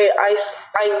story, I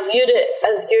viewed it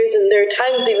as years, and there are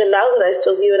times even now that I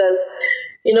still view it as,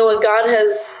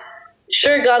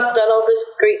 God's done all this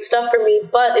great stuff for me,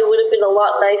 but it would have been a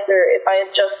lot nicer if I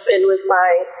had just been with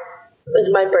my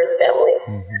birth family.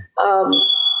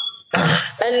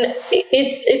 And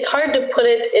it's hard to put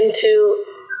it into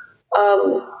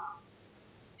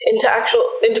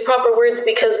proper words,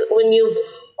 because when you've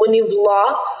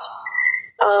lost,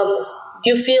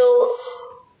 you feel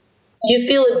a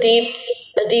deep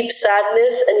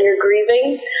sadness, and you're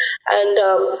grieving, and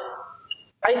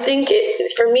I think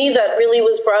for me that really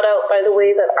was brought out by the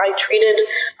way that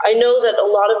I know that a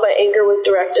lot of my anger was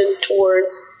directed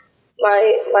towards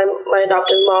my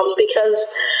adopted mom,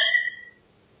 because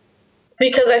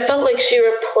I felt like she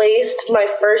replaced my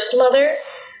first mother.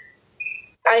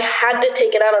 I had to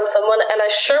take it out on someone, and I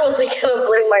sure wasn't going to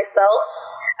blame myself,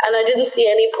 and I didn't see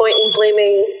any point in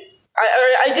blaming.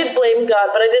 I did blame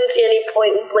God, but I didn't see any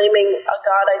point in blaming a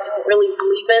God I didn't really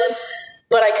believe in.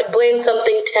 But I could blame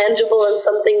something tangible and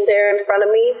something there in front of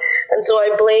me. And so I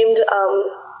blamed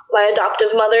my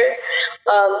adoptive mother.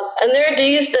 And there are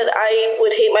days that I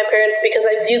would hate my parents because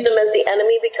I viewed them as the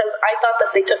enemy, because I thought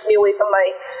that they took me away from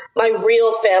my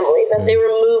real family, that they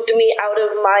removed me out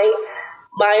of my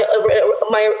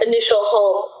initial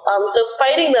home. So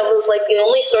fighting them was like the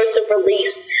only source of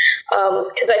release,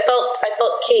 because I felt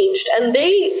caged. And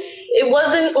it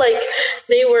wasn't like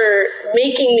they were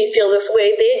making me feel this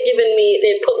way. They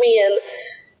put me in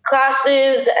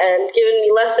classes and given me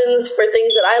lessons for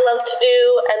things that I love to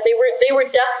do, and they were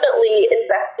definitely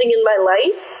investing in my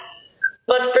life.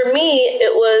 But for me,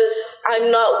 it was, I'm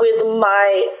not with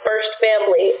my first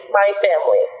family, my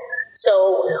family.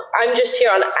 So I'm just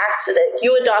here on accident.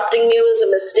 You adopting me was a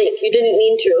mistake. You didn't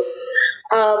mean to.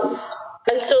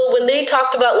 And so when they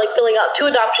talked about like filling out 2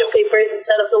 adoption papers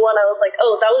instead of the one, I was like,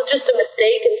 oh, that was just a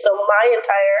mistake. And so my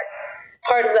entire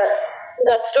part of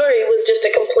that story was just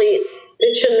it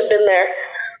shouldn't have been there.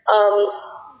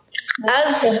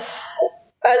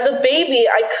 As a baby,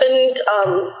 I couldn't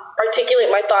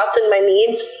articulate my thoughts and my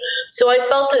needs. So I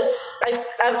felt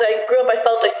as I grew up, I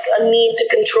felt a need to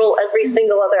control every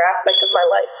single other aspect of my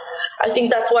life. I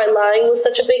think that's why lying was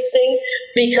such a big thing,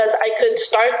 because I could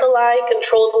start the lie,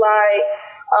 control the lie,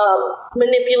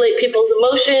 manipulate people's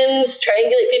emotions,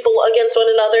 triangulate people against one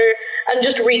another, and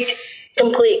just wreak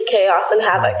complete chaos and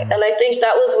havoc. And I think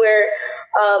that was where,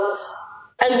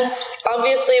 and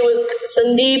obviously with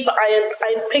Sandeep, I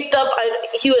picked up,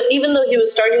 even though he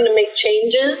was starting to make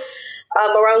changes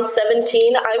around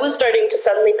 17, I was starting to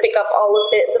suddenly pick up all of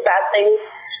the bad things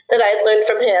that I had learned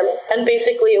from him. And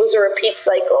basically it was a repeat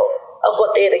cycle of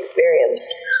what they had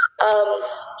experienced.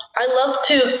 I love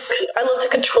to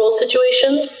control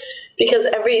situations, because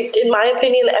in my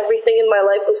opinion, everything in my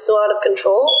life was so out of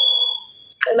control.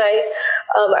 And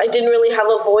I didn't really have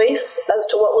a voice as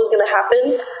to what was going to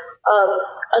happen.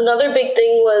 Another big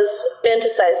thing was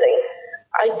fantasizing.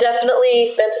 I definitely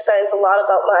fantasized a lot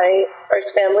about my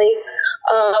first family.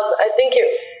 I think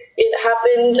it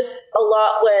happened a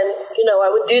lot when, I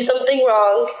would do something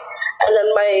wrong, and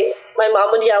then my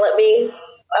mom would yell at me,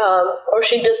 or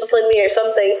she'd discipline me or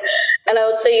something. And I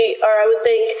would say, or I would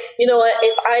think, you know what,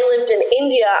 if I lived in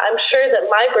India, I'm sure that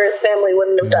my birth family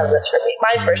wouldn't have done this for me.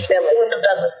 My first family wouldn't have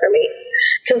done this for me,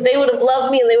 because they would have loved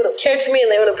me, and they would have cared for me,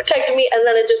 and they would have protected me. And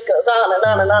then it just goes on and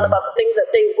on and on about the things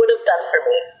that they would have done for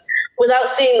me, without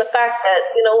seeing the fact that,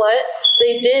 you know what,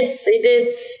 they did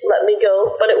let me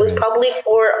go, but it was probably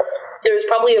there was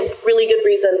probably a really good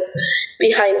reason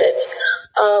behind it.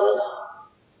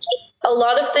 A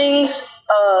lot of things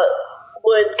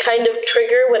would kind of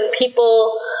trigger when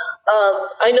people,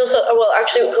 something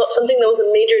that was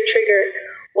a major trigger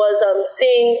was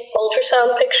seeing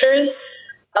ultrasound pictures.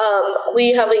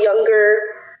 We have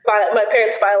my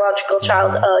parents' biological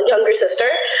child, younger sister,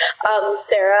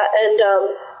 Sarah, and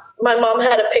my mom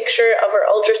had a picture of her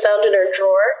ultrasound in her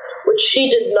drawer, which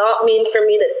she did not mean for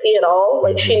me to see at all.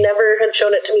 Like, she never had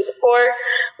shown it to me before,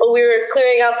 but we were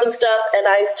clearing out some stuff, and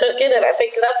I took it and I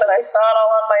picked it up and I saw it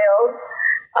all on my own.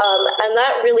 And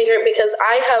that really hurt because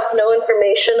I have no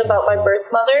information about my birth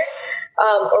mother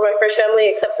or my first family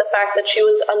except the fact that she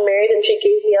was unmarried and she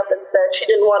gave me up and said she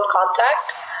didn't want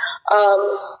contact.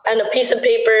 And a piece of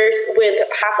paper with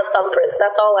half a thumbprint.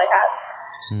 That's all I had.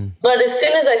 But as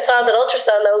soon as I saw that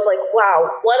ultrasound, I was like,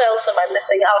 wow, what else am I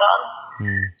missing out on?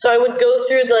 So I would go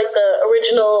through like the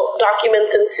original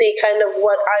documents and see kind of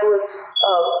what I was,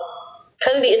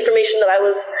 kind of the information that I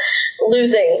was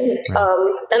losing.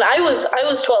 And I was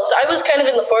 12, so I was kind of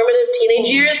in the formative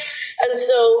teenage years. And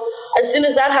so as soon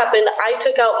as that happened, I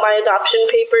took out my adoption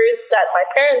papers that my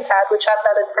parents had, which had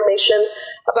that information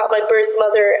about my birth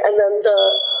mother and then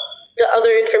the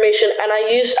other information, and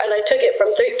I took it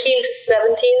from 13 to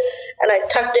 17, and I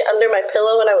tucked it under my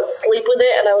pillow, and I would sleep with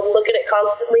it, and I would look at it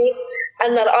constantly,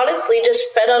 and that honestly just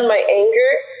fed on my anger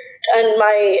and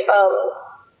my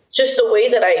just the way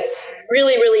that I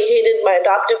really, really hated my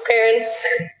adoptive parents.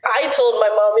 I told my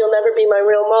mom, "You'll never be my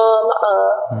real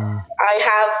mom. I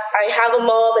have a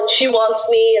mom, and she wants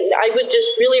me," and I would just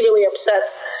really, really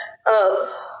upset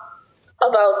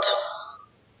about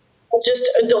just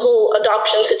the whole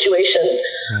adoption situation.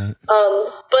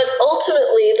 But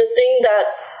ultimately, the thing that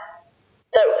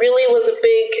really was a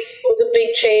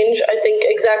big change, I think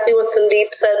exactly what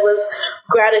Sandeep said, was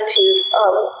gratitude.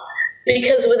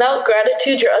 Because without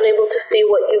gratitude, you're unable to see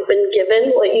what you've been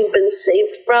given, what you've been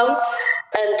saved from.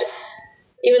 And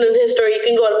even in his story, you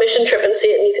can go on a mission trip and see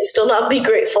it, and you can still not be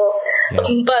grateful.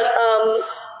 Yeah. But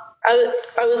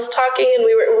I was talking, and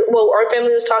our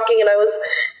family was talking, and I was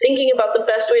thinking about the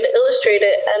best way to illustrate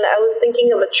it, and I was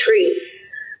thinking of a tree.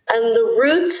 And the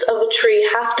roots of a tree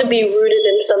have to be rooted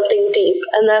in something deep,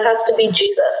 and that has to be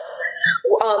Jesus.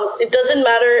 It doesn't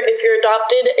matter if you're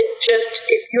adopted,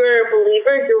 if you're a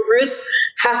believer, your roots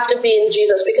have to be in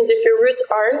Jesus, because if your roots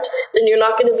aren't, then you're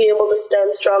not going to be able to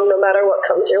stand strong no matter what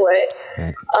comes your way.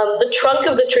 Right. The trunk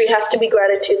of the tree has to be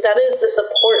gratitude. That is the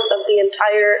support of the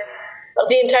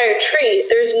entire tree.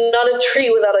 There's not a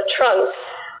tree without a trunk.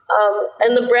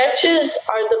 And the branches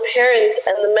are the parents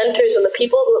and the mentors and the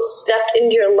people who have stepped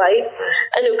into your life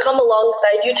and who come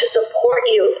alongside you to support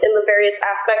you in the various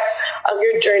aspects of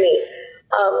your journey.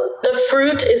 The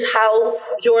fruit is how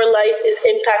your life is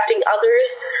impacting others,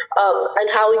 and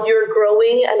how you're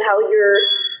growing and how you're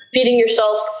feeding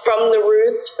yourself from the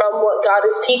roots, from what God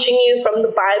is teaching you, from the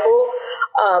Bible.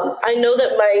 I know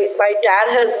that my dad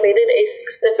has made it a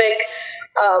specific,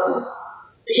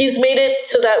 he's made it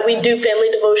so that we do family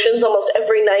devotions almost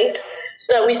every night,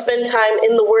 so that we spend time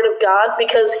in the Word of God,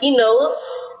 because he knows,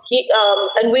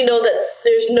 and we know that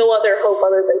there's no other hope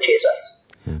other than Jesus.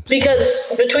 Because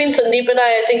between Sandeep and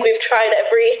I think we've tried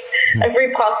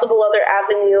every possible other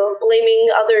avenue of blaming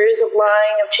others, of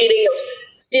lying, of cheating, of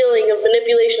stealing, of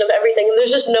manipulation, of everything. And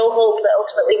there's just no hope that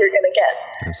ultimately you're going to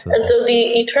get. Absolutely. And so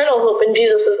the eternal hope in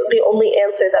Jesus is the only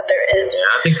answer that there is.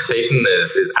 Yeah, I think Satan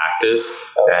is active,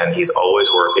 and he's always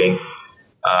working.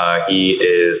 He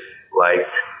is like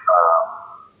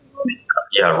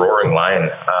roaring lion,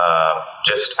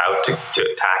 just out to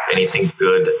attack anything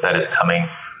good that is coming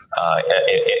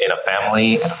in a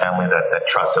family that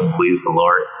trusts and believes the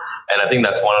Lord. And I think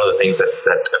that's one of the things that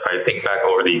if I think back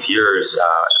over these years,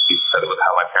 at least with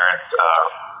how my parents,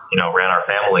 ran our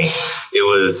family, it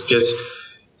was just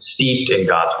steeped in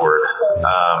God's word,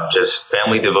 just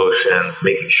family devotions,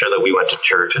 making sure that we went to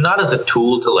church, and not as a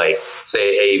tool to like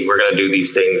say, hey, we're going to do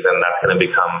these things and that's going to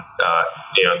become,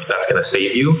 that's going to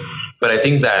save you. But I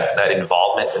think that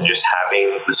involvement and just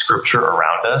having the scripture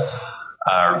around us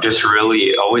just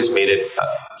really always made it,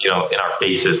 in our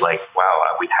faces, like, wow,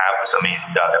 we have this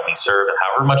amazing God that we serve, and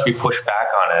however much we push back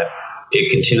on it,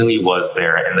 it continually was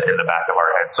there in the back of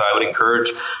our head. So I would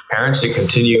encourage parents to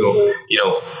continue,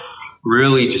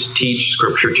 really just teach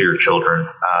scripture to your children,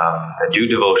 and do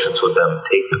devotions with them,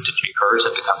 encourage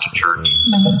them to come to church,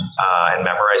 and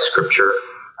memorize scripture.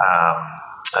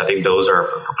 I think those are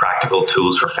practical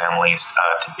tools for families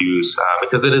to use,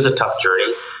 because it is a tough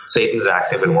journey. Satan's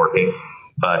active and working,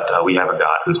 but we have a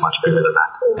God who's much bigger than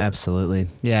that. Absolutely.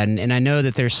 Yeah, and I know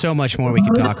that there's so much more we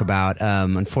could talk about.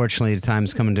 Unfortunately, the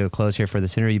time's coming to a close here for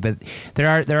this interview, but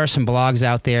there are some blogs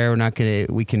out there.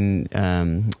 You can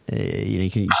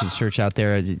search out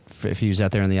there, if you use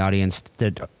out there in the audience,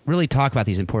 that really talk about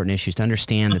these important issues, to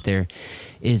understand that there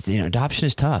is, adoption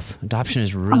is tough. Adoption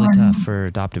is really tough for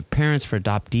adoptive parents, for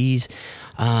adoptees,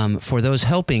 for those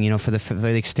helping, for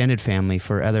the extended family,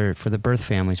 for the birth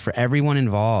families, for everyone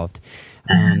involved.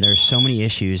 There's so many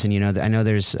issues, and I know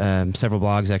there's several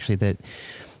blogs actually that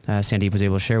Sandeep was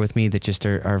able to share with me that just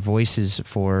are voices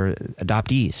for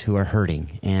adoptees who are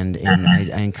hurting, and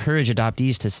I encourage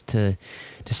adoptees to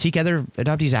seek other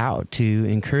adoptees out, to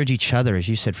encourage each other, as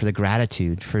you said, for the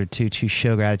gratitude, to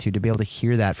show gratitude, to be able to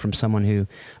hear that from someone who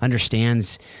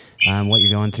understands what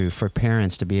you're going through, for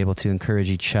parents to be able to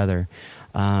encourage each other,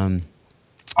 and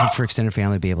for extended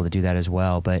family to be able to do that as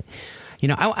well. But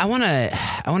I want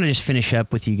to just finish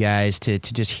up with you guys to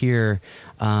just hear,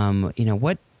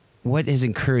 what has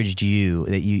encouraged you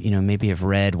that you maybe have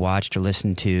read, watched, or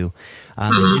listened to,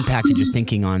 has impacted your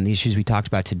thinking on the issues we talked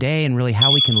about today, and really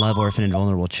how we can love orphan and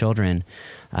vulnerable children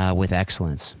with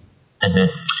excellence? Mm-hmm.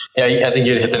 Yeah, I think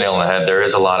you hit the nail on the head. There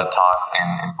is a lot of talk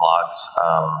in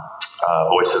blogs,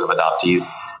 voices of adoptees.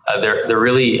 They're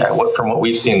really, from what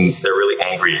we've seen, they're really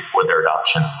angry with their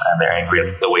adoption, and they're angry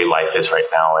at the way life is right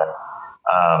now,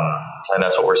 and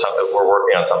that's what we're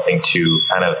working on, something to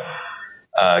kind of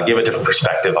give a different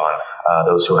perspective on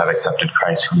those who have accepted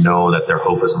Christ, who know that their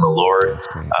hope is in the Lord,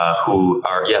 who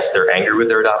are, yes, they're angry with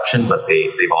their adoption, but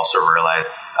they've also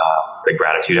realized the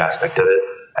gratitude aspect of it,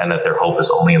 and that their hope is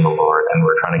only in the Lord. And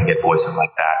we're trying to get voices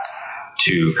like that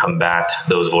to combat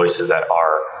those voices that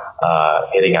are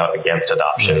hitting out against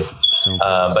adoption.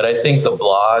 But I think the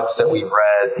blogs that we've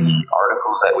read, the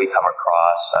articles that we come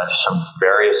across, just some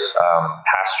various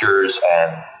pastors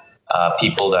and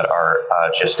people that are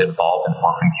just involved in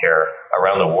orphan care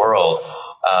around the world,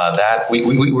 that we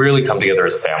really come together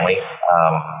as a family.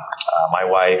 My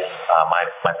wife,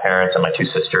 my parents, and my two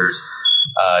sisters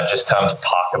just come to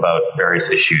talk about various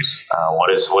issues. What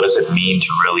does it mean to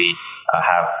really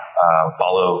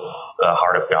follow the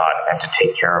heart of God and to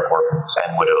take care of orphans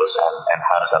and widows, and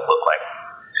how does that look like?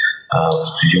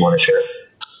 Do you want to share?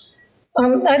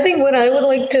 I think what I would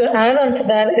like to add on to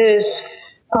that is,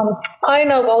 I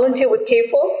now volunteer with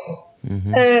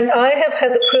KFOR, and I have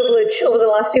had the privilege over the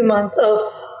last few months of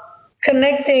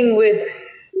connecting with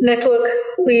network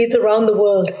leads around the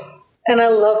world. And I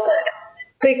love that,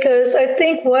 because I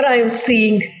think what I'm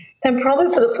seeing, and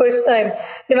probably for the first time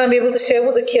I'm able to share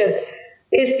with the kids,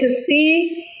 is to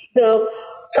see the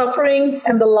suffering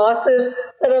and the losses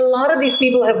that a lot of these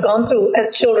people have gone through as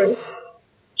children.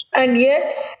 And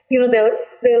yet,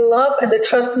 their love and their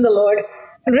trust in the Lord,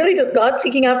 and really just God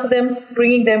seeking after them,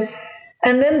 bringing them,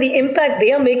 and then the impact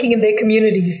they are making in their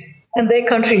communities and their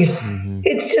countries.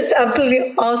 It's just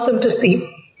absolutely awesome to see.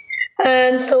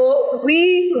 And so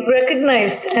we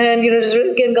recognized, and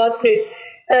again, God's grace,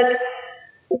 that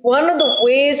one of the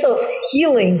ways of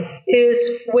healing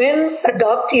is when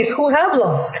adoptees who have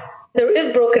lost, there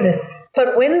is brokenness,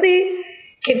 but when they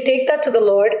can take that to the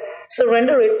Lord,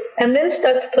 surrender it, and then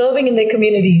start serving in their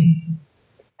communities,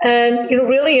 and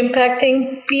really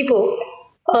impacting people,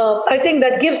 I think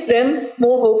that gives them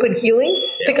more hope and healing,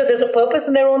 because there's a purpose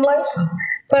in their own lives.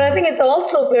 But I think it's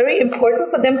also very important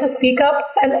for them to speak up,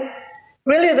 and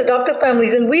really as adoptive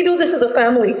families, and we do this as a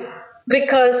family,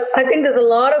 because I think there's a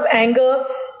lot of anger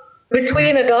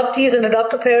between adoptees and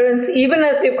adoptive parents, even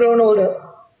as they've grown older.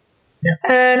 Yeah.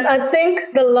 And I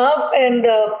think the love and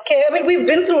care, we've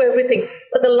been through everything,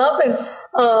 but the love and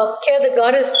care that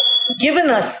God has given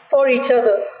us for each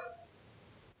other,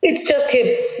 it's just Him.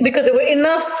 Because there were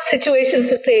enough situations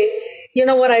to say, you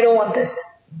know what, I don't want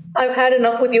this. I've had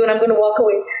enough with you and I'm going to walk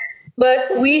away.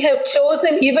 But we have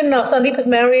chosen, even now, Sandeep is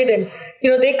married and,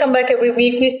 they come back every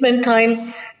week, we spend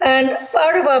time. And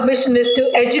part of our mission is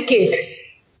to educate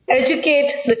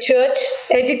the church,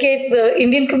 educate the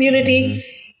Indian community.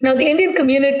 Now, the Indian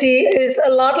community is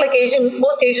a lot like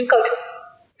most Asian culture,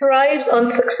 thrives on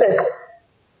success.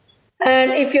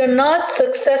 And if you're not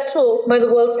successful by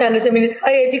the world standards, it's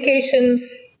high education,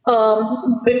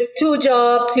 with 2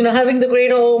 jobs, having the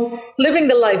great home, living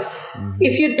the life.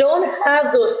 If you don't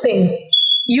have those things,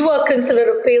 you are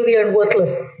considered a failure and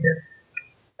worthless.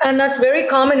 And that's very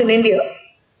common in India.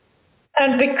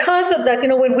 And because of that,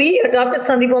 when we adopted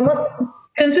Sandeep, almost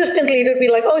consistently it would be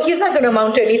like, oh, he's not going to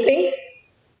amount to anything.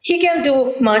 He can't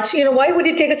do much. Why would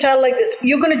you take a child like this?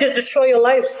 You're going to just destroy your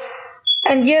lives.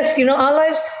 And yes, our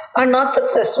lives are not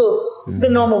successful the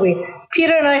normal way.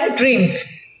 Peter and I had dreams.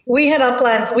 We had our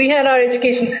plans. We had our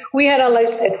education. We had our life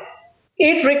set.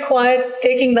 It required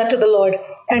taking that to the Lord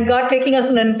and God taking us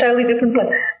in an entirely different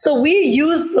plan. So we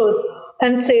use those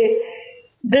and say,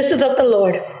 this is of the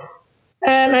Lord.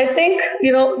 And I think,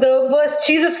 the verse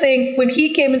Jesus saying when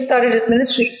He came and started His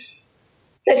ministry,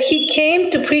 that he came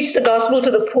to preach the gospel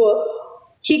to the poor.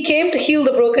 He came to heal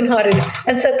the brokenhearted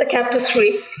and set the captives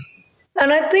free.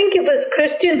 And I think if as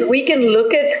Christians we can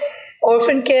look at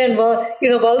orphan care and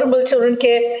vulnerable children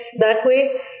care that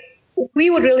way, we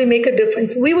would really make a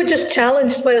difference. We were just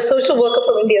challenged by a social worker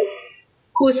from India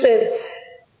who said,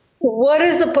 what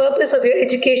is the purpose of your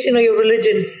education or your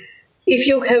religion if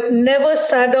you have never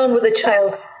sat down with a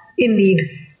child in need,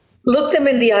 looked them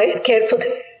in the eye and cared for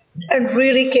them and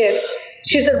really cared?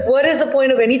 She said, what is the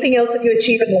point of anything else that you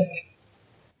achieve in life?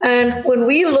 And when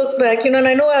we look back, and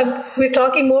I know we're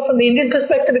talking more from the Indian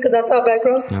perspective because that's our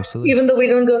background, Absolutely. Even though we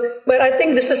don't go, but I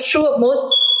think this is true of most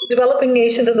developing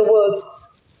nations in the world.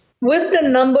 With the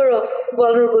number of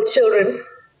vulnerable children,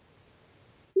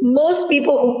 most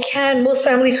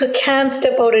families who can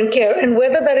step out and care, and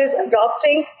whether that is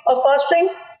adopting or fostering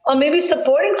or maybe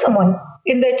supporting someone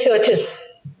in their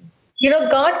churches.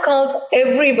 God calls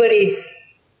everybody,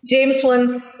 James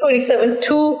 1:27,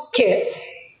 to care.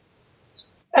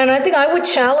 And I think I would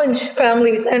challenge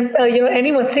families and,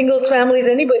 anyone, singles, families,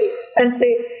 anybody, and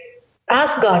say,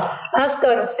 ask God and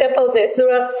step out there. There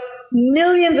are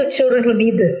millions of children who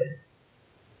need this.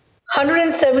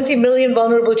 170 million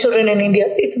vulnerable children in India.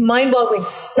 It's mind-boggling.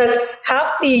 That's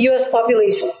half the U.S.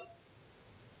 population.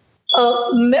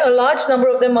 A large number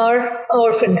of them are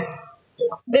orphaned.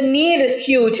 The need is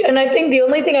huge. And I think the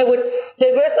only thing I would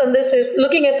digress on this is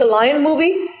looking at the Lion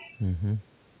movie. Mm-hmm.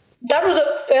 That was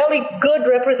a fairly good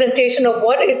representation of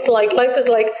what life is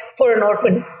like for an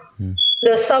orphan. Mm.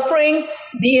 The suffering,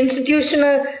 the institutions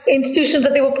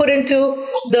that they were put into,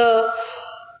 the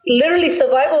literally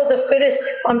survival of the fittest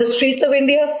on the streets of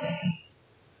India,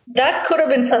 that could have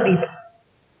been Sandeep.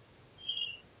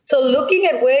 So looking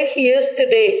at where he is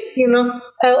today,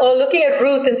 or looking at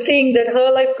Ruth and seeing that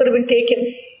her life could have been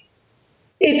taken,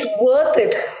 it's worth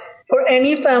it for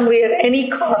any family at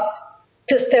any cost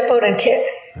to step out and care.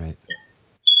 Right.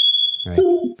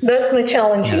 So that's my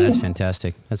challenge. Yeah, that's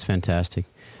fantastic.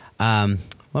 Well,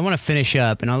 I want to finish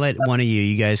up, and I'll let one of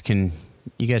you guys can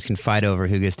fight over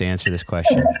who gets to answer this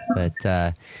question.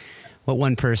 But what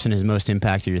one person has most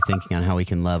impacted your thinking on how we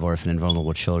can love orphan and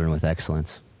vulnerable children with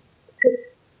excellence?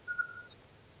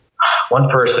 One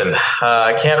person.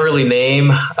 I can't really name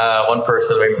one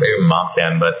person, maybe Mom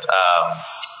can, but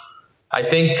I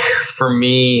think for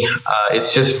me,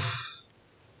 it's just,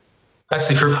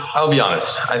 I'll be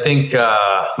honest, I think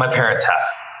my parents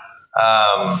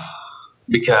have.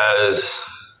 Because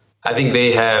I think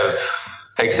they have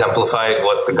exemplified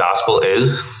what the gospel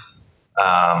is.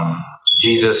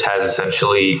 Jesus has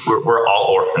essentially, we're all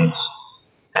orphans,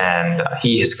 and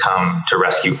he has come to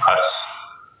rescue us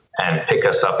and pick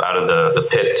us up out of the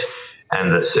pit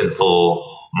and the sinful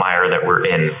mire that we're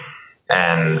in,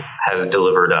 and has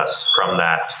delivered us from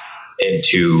that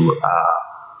into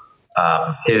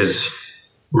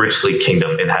his richly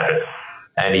kingdom in heaven.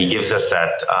 And he gives us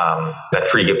that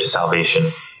free gift of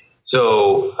salvation.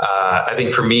 So I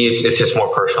think for me, it's just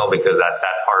more personal because that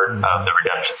part of the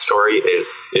redemption story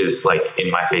is like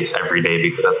in my face every day,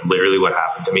 because that's literally what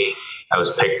happened to me. I was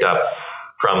picked up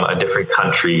from a different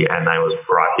country and I was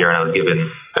brought here and I was given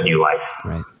a new life.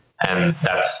 Right. And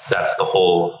that's the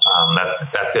whole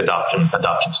that's the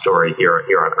adoption story here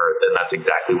on earth, and that's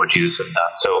exactly what Jesus has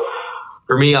done. So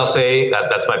for me, I'll say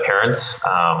that's my parents.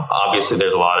 Obviously,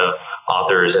 there's a lot of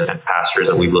authors and pastors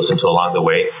that we've listened to along the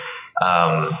way.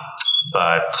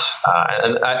 But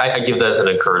I give that as an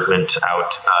encouragement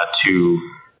out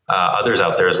to others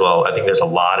out there as well. I think there's a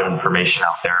lot of information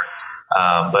out there.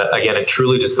 But again, it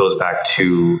truly just goes back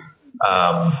to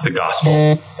the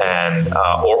gospel, and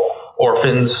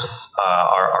orphans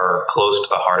are close to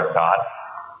the heart of God.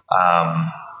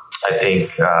 I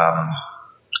think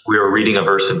we were reading a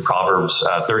verse in Proverbs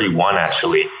 31,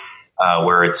 actually,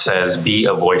 where it says, "Be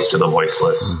a voice to the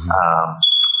voiceless." Mm-hmm.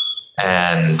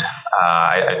 And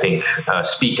I think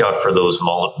speak out for those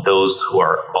who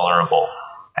are vulnerable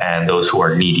and those who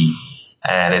are needy.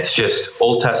 And it's just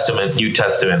Old Testament, New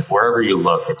Testament, wherever you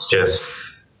look, it's just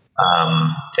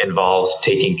involves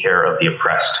taking care of the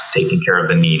oppressed, taking care of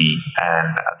the needy.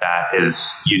 And that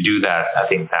is, you do that, I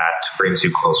think that brings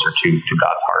you closer to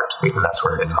God's heart, because that's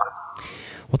where it's heart.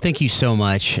 Well, thank you so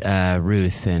much,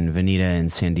 Ruth and Vanita and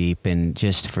Sandeep, and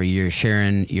just for your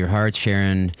sharing, your hearts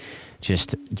sharing,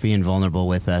 just being vulnerable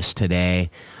with us today.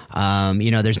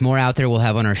 There's more out there we'll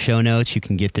have on our show notes. You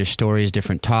can get their stories,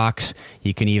 different talks.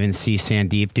 You can even see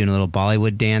Sandeep doing a little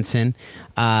Bollywood dancing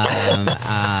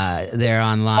there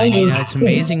online. It's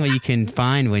amazing what you can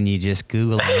find when you just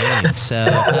Google a name.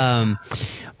 So,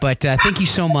 But thank you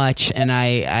so much, and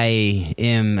I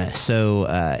am so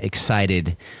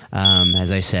excited,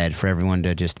 as I said, for everyone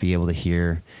to just be able to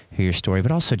hear your story,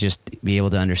 but also just be able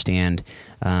to understand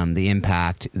the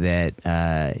impact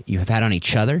that you have had on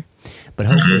each other, but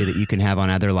hopefully that you can have on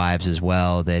other lives as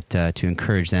well, that to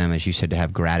encourage them, as you said, to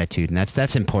have gratitude. And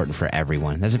that's important for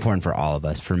everyone. That's important for all of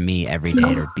us, for me every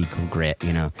day, to be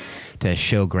to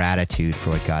show gratitude for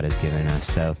what God has given us.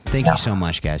 So thank you so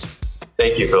much, guys.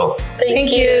 Thank you, Phil.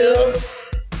 Thank you.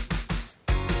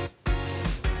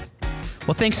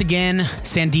 Well, thanks again,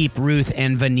 Sandeep, Ruth,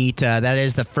 and Vanita. That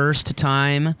is the first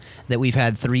time that we've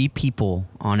had 3 people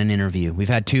on an interview. We've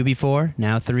had 2 before,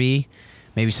 now 3.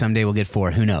 Maybe someday we'll get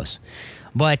 4. Who knows?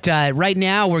 But right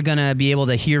now we're going to be able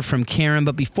to hear from Karen.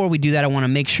 But before we do that, I want to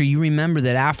make sure you remember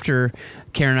that after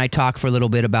Karen and I talk for a little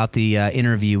bit about the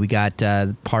interview, we got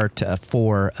part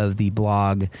 4 of the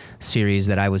blog series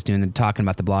that I was doing, talking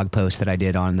about the blog post that I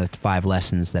did on the 5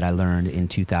 lessons that I learned in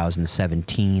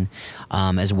 2017,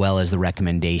 as well as the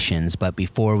recommendations. But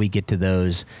before we get to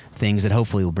those things that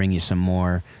hopefully will bring you some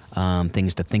more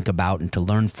things to think about and to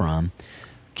learn from,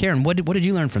 Karen, what did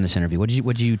you learn from this interview? What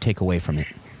did you take away from it?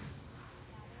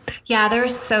 Yeah, there were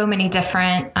so many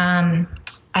different,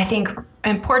 I think,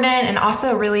 important and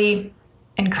also really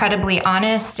incredibly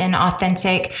honest and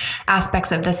authentic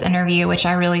aspects of this interview, which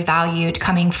I really valued,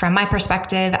 coming from my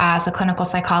perspective as a clinical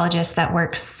psychologist that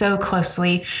works so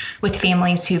closely with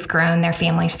families who've grown their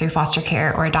families through foster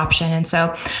care or adoption. And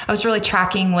so I was really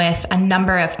tracking with a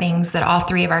number of things that all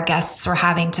 3 of our guests were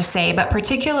having to say, but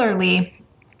particularly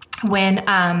when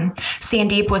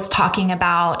Sandeep was talking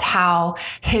about how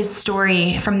his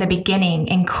story from the beginning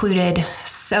included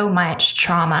so much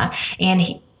trauma, and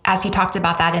as he talked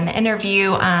about that in the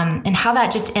interview, and how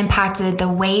that just impacted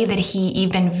the way that he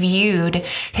even viewed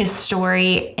his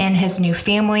story in his new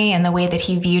family and the way that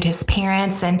he viewed his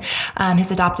parents and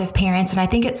his adoptive parents. And I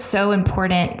think it's so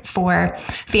important for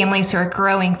families who are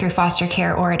growing through foster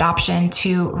care or adoption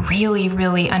to really,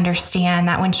 really understand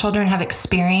that when children have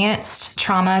experienced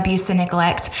trauma, abuse, and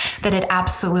neglect, that it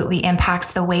absolutely impacts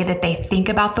the way that they think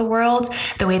about the world,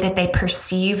 the way that they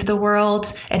perceive the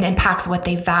world, and impacts what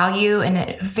they value, and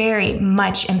it very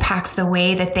much impacts the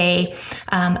way that they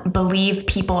believe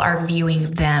people are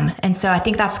viewing them. And so I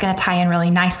think that's going to tie in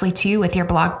really nicely too with your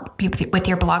blog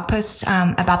post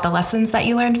about the lessons that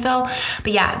you learned, Phil.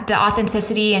 But yeah, the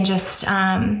authenticity and just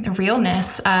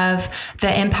realness of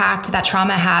the impact that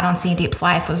trauma had on Sandeep's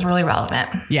life was really relevant.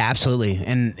 Yeah, absolutely.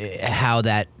 And how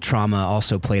that trauma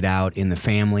also played out in the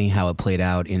family, how it played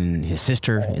out in his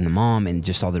sister, in the mom, and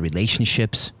just all the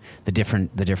relationships, the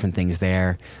different things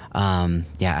there.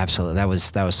 Yeah, absolutely. That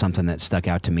was something that stuck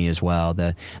out to me as well. One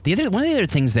of the other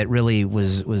things that really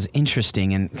was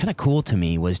interesting and kind of cool to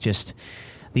me was just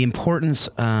the importance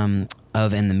of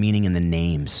and the meaning in the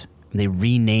names. They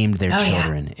renamed their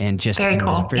children, and just very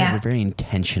cool. Was very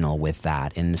intentional with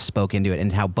that, and spoke into it,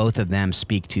 and how both of them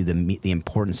speak to the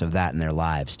importance of that in their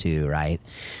lives too, right?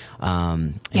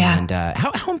 And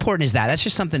how important is that? That's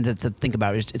just something to think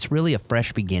about. It's really a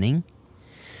fresh beginning.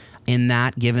 In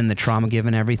that, given the trauma,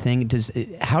 given everything,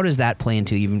 how does that play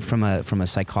into, even from a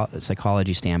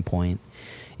psychology standpoint?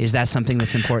 Is that something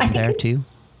that's important there too?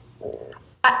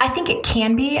 I think it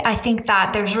can be. I think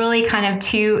that there's really kind of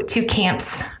two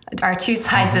camps, or 2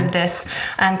 sides of this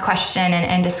question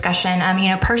and discussion.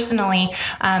 Personally,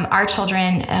 our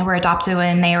children were adopted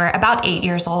when they were about 8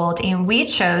 years old, and we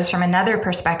chose from another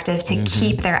perspective to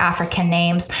keep their African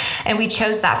names. And we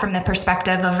chose that from the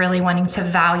perspective of really wanting to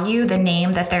value the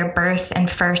name that their birth and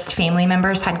first family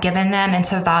members had given them, and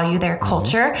to value their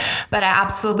culture. But I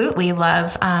absolutely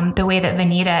love the way that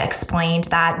Vanita explained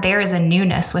that there is a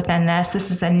newness within this.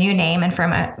 This is a new name, and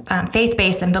from a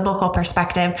faith-based and biblical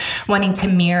perspective, wanting to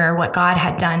mirror what God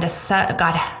had done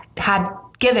God had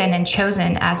given and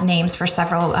chosen as names for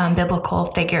several biblical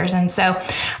figures. And so,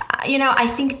 I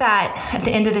think that at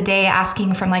the end of the day,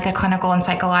 asking from like a clinical and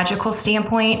psychological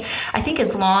standpoint, I think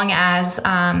as long as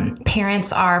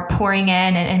parents are pouring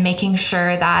in and making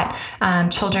sure that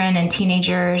children and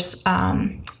teenagers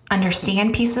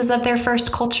understand pieces of their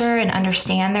first culture and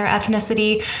understand their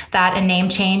ethnicity, that a name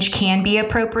change can be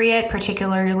appropriate,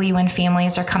 particularly when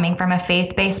families are coming from a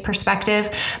faith-based perspective.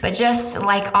 But just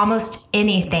like almost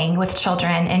anything with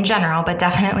children in general, but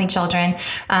definitely children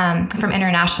from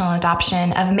international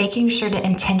adoption, of making sure to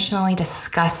intentionally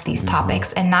discuss these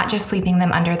topics and not just sweeping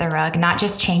them under the rug, not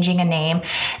just changing a name,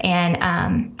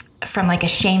 and from like a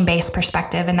shame-based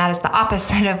perspective. And that is the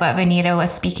opposite of what Vanita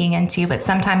was speaking into. But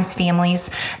sometimes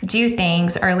families do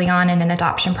things early on in an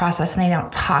adoption process and they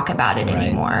don't talk about it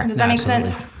anymore. Does that make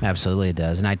sense? Absolutely it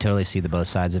does. And I totally see the both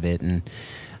sides of it. And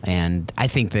And I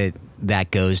think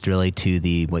that goes really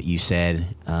to what you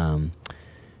said,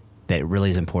 that it really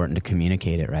is important to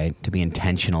communicate it, right? To be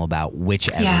intentional about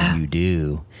whichever you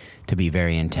do, to be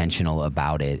very intentional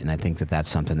about it. And I think that's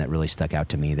something that really stuck out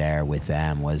to me there with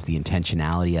them, was the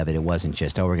intentionality of it. It wasn't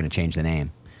just, we're going to change the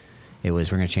name. It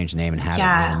was, we're going to change the name and have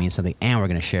it really mean something, and we're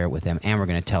going to share it with them, and we're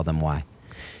going to tell them why.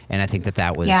 And I think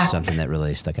that was something that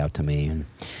really stuck out to me. And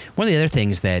one of the other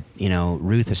things that,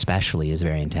 Ruth especially is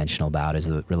very intentional about is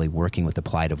really working with the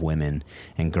plight of women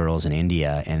and girls in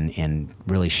India, and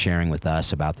really sharing with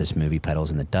us about this movie,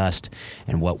 Petals in the Dust,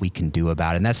 and what we can do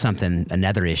about it. And that's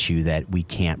another issue that we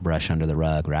can't brush under the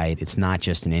rug, right? It's not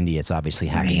just in India. It's obviously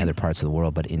happening in other parts of the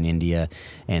world, but in India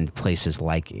and places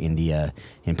like India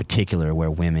in particular,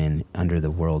 where women under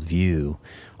the worldview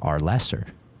are lesser.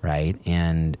 Right.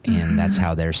 And that's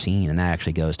how they're seen. And that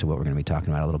actually goes to what we're going to be talking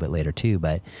about a little bit later too.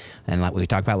 And like we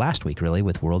talked about last week, really,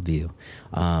 with worldview,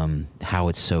 how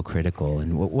it's so critical.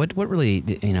 And what really,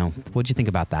 what did you think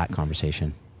about that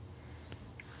conversation?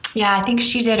 Yeah, I think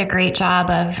she did a great job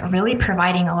of really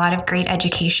providing a lot of great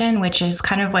education, which is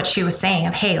kind of what she was saying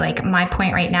of, hey, like my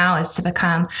point right now is to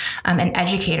become an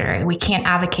educator. We can't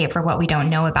advocate for what we don't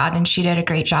know about. And she did a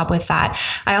great job with that.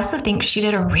 I also think she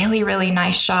did a really, really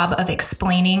nice job of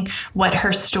explaining what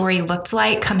her story looked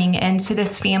like coming into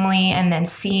this family, and then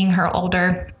seeing her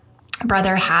older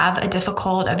brother have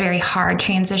a very hard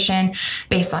transition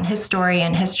based on his story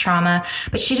and his trauma.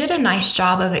 But she did a nice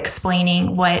job of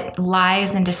explaining what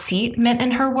lies and deceit meant in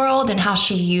her world, and how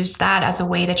she used that as a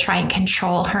way to try and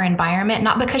control her environment,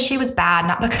 not because she was bad,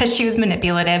 not because she was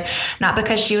manipulative, not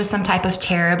because she was some type of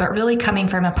terror, but really coming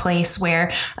from a place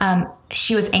where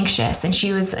she was anxious, and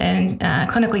she was,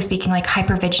 clinically speaking, like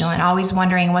hypervigilant, always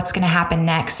wondering what's going to happen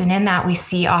next. And in that, we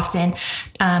see often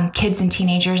kids and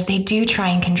teenagers, they do try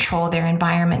and control their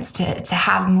environments to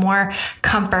have more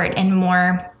comfort and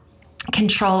more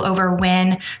control over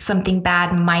when something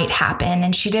bad might happen.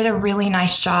 And she did a really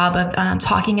nice job of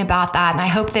talking about that. And I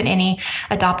hope that any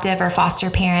adoptive or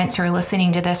foster parents who are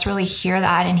listening to this really hear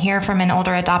that, and hear from an older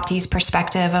adoptee's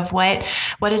perspective of what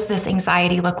does this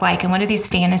anxiety look like, and what do these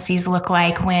fantasies look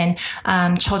like when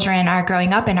children are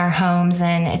growing up in our homes.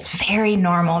 And it's very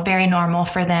normal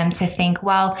for them to think,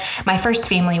 well, my first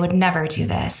family would never do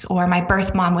this, or my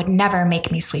birth mom would never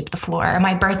make me sweep the floor, or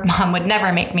my birth mom would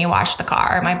never make me wash the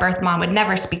car, or my birth mom would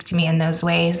never speak to me in those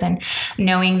ways. And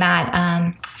knowing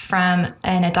that from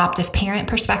an adoptive parent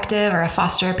perspective, or a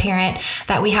foster parent,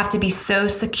 that we have to be so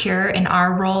secure in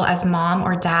our role as mom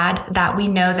or dad that we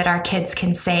know that our kids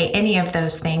can say any of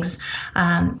those things,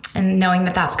 and knowing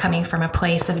that that's coming from a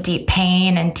place of deep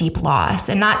pain and deep loss,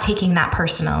 and not taking that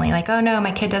personally, like, oh no,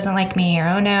 my kid doesn't like me, or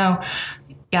oh no,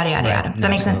 yada, yada, yada. Does that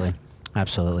make sense?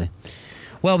 Absolutely.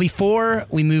 Well, before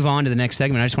we move on to the next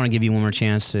segment, I just want to give you one more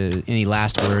chance to any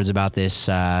last words about this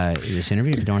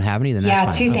interview. If you don't have any, then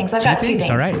that's fine. Two things. I've got two things.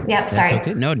 All right. Yep. That's sorry.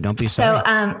 Okay. No, don't be sorry.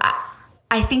 So,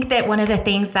 I think that one of the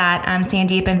things that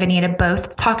Sandeep and Vanita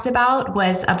both talked about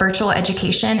was a virtual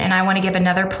education. And I want to give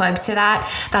another plug to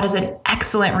that. That is an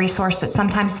excellent resource that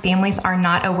sometimes families are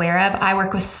not aware of. I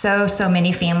work with so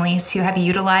many families who have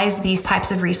utilized these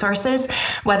types of resources,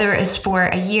 whether it is for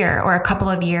a year or a couple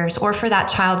of years, or for that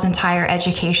child's entire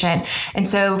education. And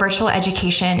so virtual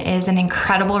education is an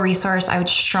incredible resource. I would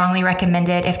strongly recommend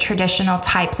it if traditional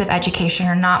types of education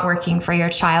are not working for your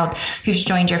child who's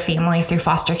joined your family through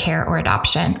foster care or adoption.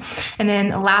 And then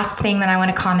the last thing that I want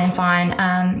to comment on,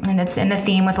 and it's in the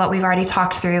theme with what we've already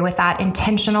talked through with that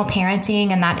intentional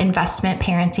parenting and that investment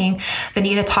parenting.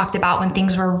 Vanita talked about when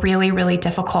things were really, really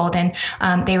difficult, and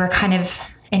they were kind of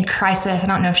in crisis. I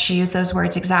don't know if she used those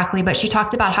words exactly, but she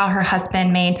talked about how her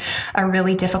husband made a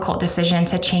really difficult decision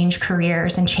to change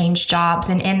careers and change jobs.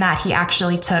 And in that, he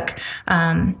actually took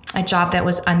a job that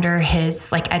was under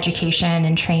his education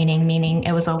and training, meaning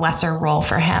it was a lesser role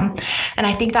for him. And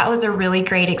I think that was a really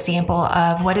great example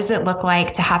of what does it look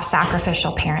like to have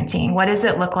sacrificial parenting? What does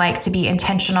it look like to be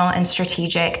intentional and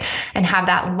strategic and have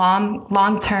that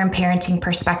long-term parenting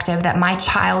perspective that my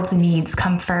child's needs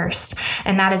come first?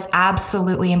 And that is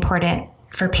absolutely important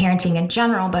for parenting in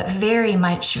general, but very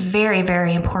much, very,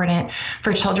 very important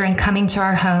for children coming to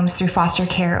our homes through foster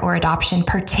care or adoption,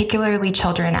 particularly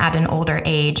children at an older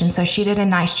age. And so she did a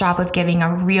nice job of giving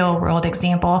a real world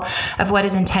example of what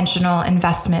does intentional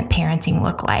investment parenting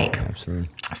look like. Absolutely.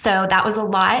 So that was a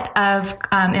lot of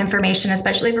information,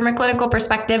 especially from a clinical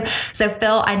perspective. So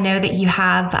Phil, I know that you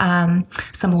have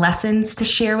some lessons to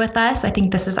share with us. I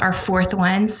think this is our fourth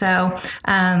one. So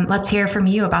let's hear from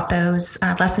you about those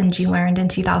lessons you learned in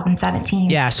 2017?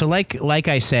 Yeah, so like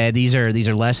I said, these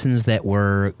are lessons that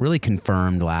were really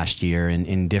confirmed last year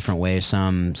in different ways.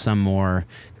 Some more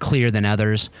clear than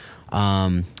others.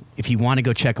 If you want to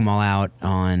go check them all out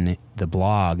on the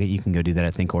blog, you can go do that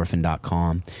at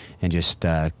thinkorphan.com and just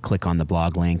click on the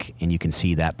blog link, and you can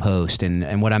see that post.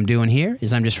 And what I'm doing here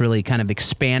is I'm just really kind of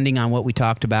expanding on what we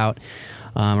talked about,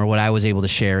 or what I was able to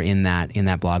share in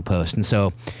that blog post. And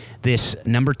so this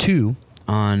number 2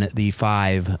 on the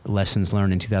 5 lessons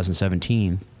learned in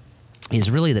 2017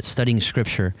 is really that studying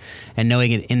Scripture and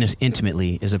knowing it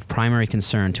intimately is a primary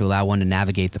concern to allow one to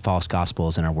navigate the false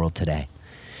gospels in our world today.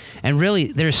 And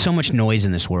really, there's so much noise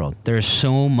in this world. There's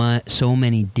so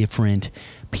many different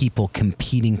people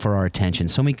competing for our attention,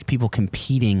 so many people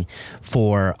competing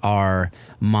for our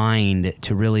mind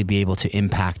to really be able to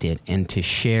impact it and to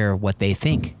share what they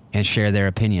think and share their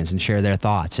opinions and share their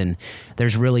thoughts. And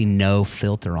there's really no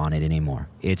filter on it anymore.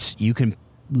 You can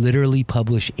literally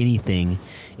publish anything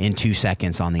in 2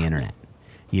 seconds on the internet.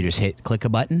 You just click a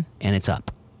button and it's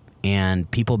up. And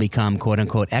people become quote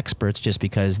unquote experts just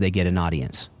because they get an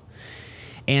audience.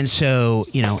 And so,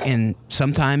 and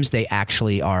sometimes they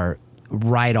actually are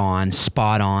right on,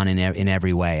 spot on in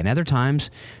every way. And other times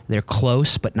they're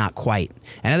close, but not quite.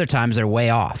 And other times they're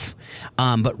way off.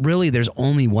 But really there's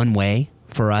only one way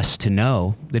for us to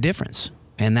know the difference.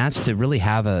 And that's to really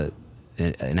have an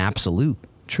absolute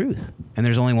truth. And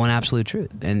there's only one absolute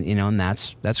truth. And, and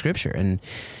that's Scripture. And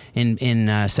in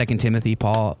 2 Timothy,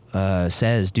 Paul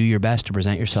says, do your best to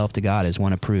present yourself to God as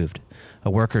one approved, a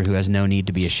worker who has no need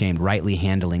to be ashamed, rightly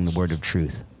handling the word of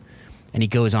truth. And he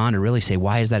goes on to really say,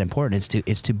 why is that important?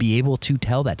 It's to be able to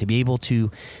tell that, to be able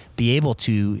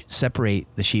to separate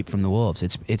the sheep from the wolves.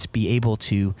 It's be able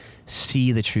to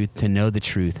see the truth, to know the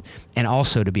truth, and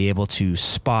also to be able to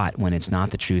spot when it's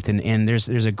not the truth. And there's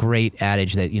a great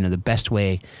adage that, the best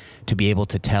way to be able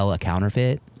to tell a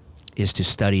counterfeit is to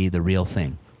study the real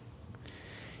thing.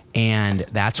 And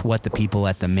that's what the people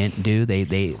at the Mint do.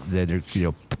 They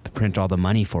print all the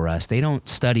money for us. They don't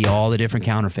study all the different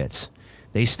counterfeits.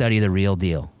 They study the real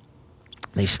deal.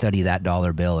 They study that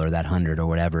dollar bill or that 100 or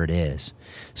whatever it is,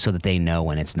 so that they know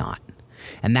when it's not.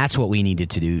 And that's what we needed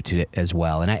to do as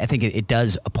well. And I think it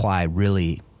does apply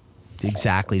really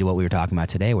exactly to what we were talking about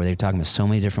today, where they're talking about so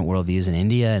many different worldviews in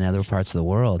India and other parts of the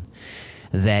world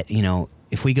that,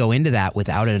 if we go into that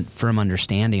without a firm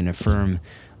understanding, a firm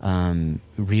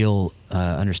real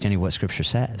understanding of what Scripture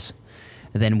says,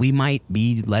 then we might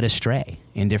be led astray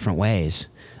in different ways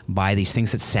by these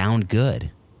things that sound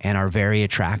good and are very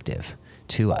attractive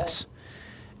to us.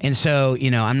 And so,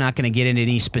 I'm not going to get into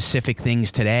any specific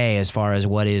things today as far as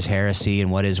what is heresy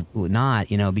and what is not,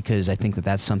 because I think that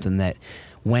that's something that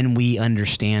when we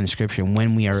understand Scripture,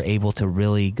 when we are able to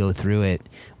really go through it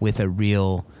with a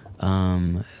real,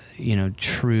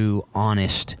 true,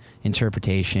 honest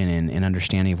interpretation and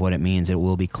understanding of what it means, it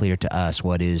will be clear to us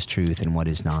what is truth and what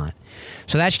is not.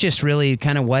 So that's just really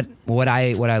kind of what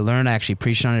I learned. I actually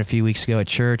preached on it a few weeks ago at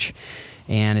church,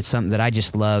 and it's something that I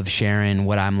just love sharing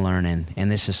what I'm learning.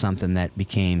 And this is something that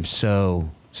became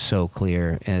so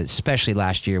clear, especially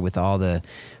last year with all the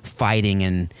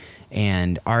fighting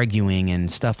and arguing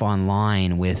and stuff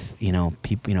online with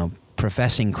people,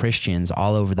 professing Christians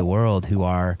all over the world who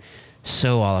are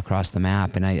so all across the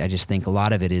map. And I just think a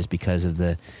lot of it is because of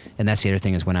and that's the other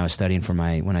thing is when I was studying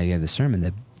when I gave the sermon,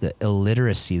 the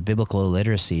illiteracy, the biblical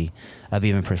illiteracy of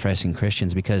even professing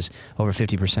Christians, because over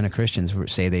 50% of Christians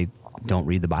say they don't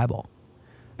read the Bible.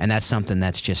 And that's something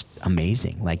that's just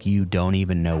amazing. Like, you don't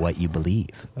even know what you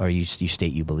believe, or you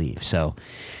state you believe. So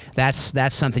that's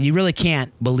something. You really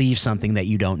can't believe something that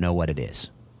you don't know what it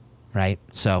is, right?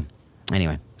 So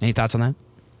anyway, any thoughts on that?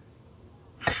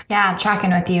 Yeah, I'm tracking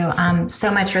with you.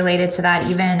 So much related to that,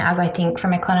 even as I think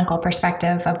from a clinical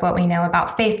perspective of what we know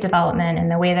about faith development and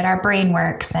the way that our brain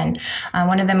works. And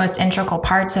one of the most integral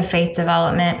parts of faith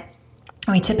development,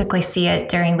 we typically see it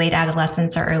during late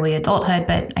adolescence or early adulthood,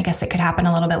 but I guess it could happen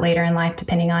a little bit later in life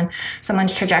depending on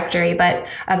someone's trajectory, but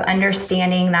of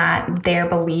understanding that their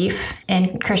belief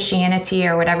in Christianity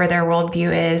or whatever their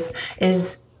worldview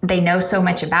is they know so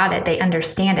much about it, they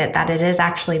understand it, that it is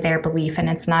actually their belief and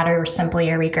it's not simply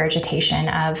a regurgitation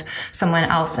of someone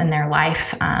else in their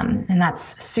life. And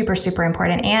that's super, super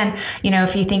important. And,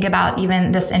 if you think about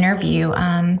even this interview,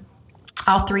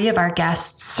 all three of our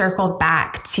guests circled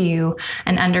back to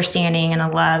an understanding and a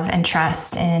love and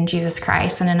trust in Jesus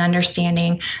Christ and an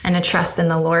understanding and a trust in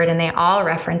the Lord. And they all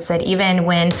referenced it, even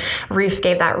when Ruth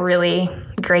gave that really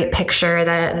great picture,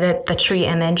 the tree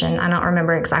image. And I don't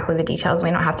remember exactly the details.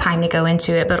 We don't have time to go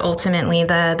into it, but ultimately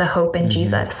the hope in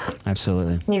Jesus.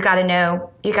 Absolutely. You got to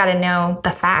know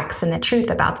the facts and the truth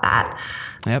about that.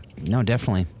 Yep. No,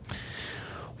 definitely.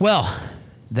 Well,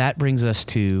 that brings us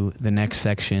to the next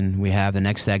section. We have the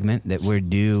next segment that we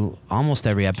do almost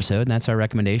every episode, and that's our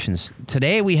recommendations.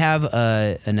 Today we have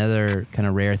another kind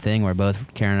of rare thing where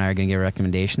both Karen and I are going to give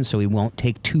recommendations, so we won't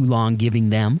take too long giving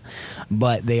them,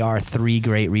 but they are 3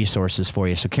 great resources for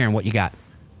you. So Karen, what you got?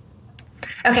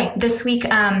 Okay, this week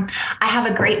I have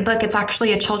a great book. It's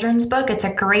actually a children's book. It's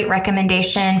a great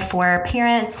recommendation for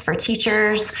parents, for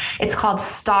teachers. It's called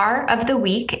Star of the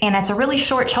Week, and it's a really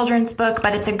short children's book,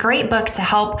 but it's a great book to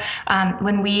help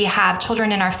when we have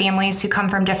children in our families who come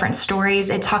from different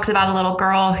stories. It talks about a little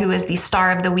girl who is the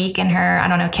star of the week in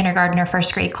her, kindergarten or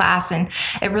first grade class, and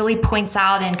it really points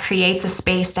out and creates a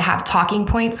space to have talking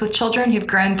points with children who've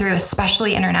grown through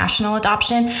especially international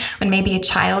adoption, when maybe a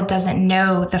child doesn't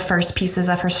know the first pieces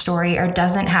of her story or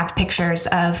doesn't have pictures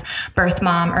of birth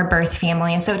mom or birth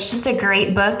family. And so it's just a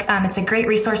great book. It's a great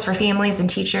resource for families and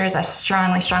teachers. I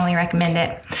strongly recommend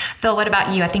it. Phil, what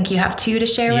about you? I think you have 2 to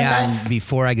share with us. And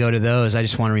before I go to those, I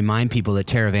just want to remind people that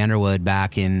Tara Vanderwood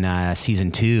back in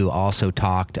season 2 also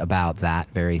talked about that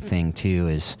very thing too,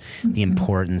 is the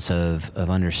importance of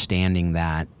understanding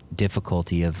that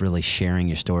difficulty of really sharing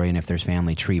your story, and if there's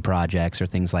family tree projects or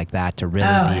things like that, to really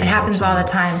be able it happens to, all the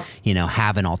time.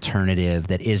 Have an alternative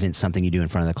that isn't something you do in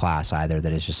front of the class either,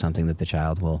 that is just something that the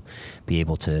child will be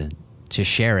able to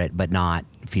share it but not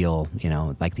feel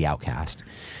like the outcast.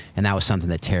 And that was something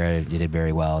that Tara did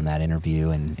very well in that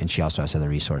interview, and she also has other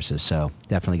resources, so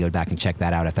definitely go back and check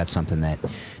that out if that's something that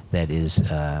is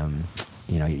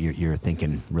you're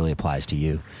thinking really applies to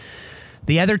you.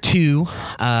 The other 2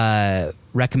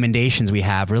 recommendations we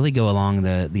have really go along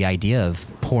the idea of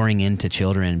pouring into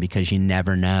children, because you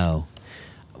never know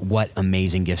what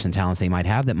amazing gifts and talents they might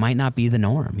have that might not be the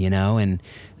norm, and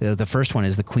the first one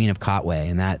is The Queen of Katwe,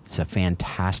 and that's a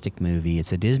fantastic movie.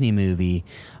 It's a Disney movie,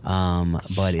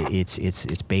 but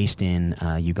it's based in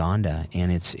Uganda,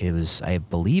 and I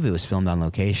believe it was filmed on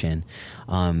location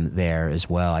there as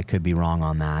well. I could be wrong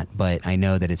on that, but I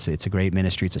know that it's a great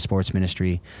ministry. It's a sports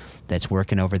ministry that's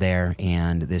working over there,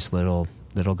 and this little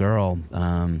girl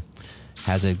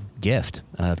has a gift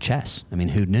of chess. I mean,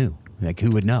 who knew? Like,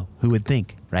 who would know? Who would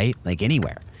think, right? Like,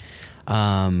 anywhere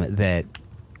that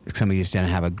somebody's going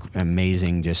to have an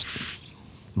amazing just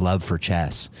love for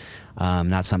chess.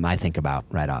 Not something I think about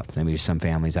right off. Maybe some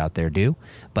families out there do,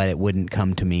 but it wouldn't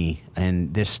come to me.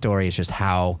 And this story is just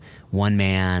how one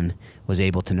man was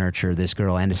able to nurture this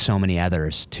girl and so many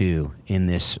others too in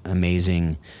this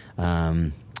amazing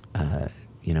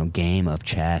game of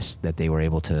chess, that they were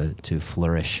able to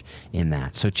flourish in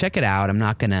that. So check it out. I'm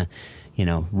not going to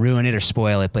ruin it or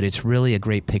spoil it, but it's really a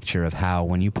great picture of how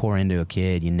when you pour into a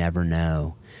kid, you never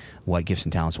know what gifts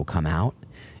and talents will come out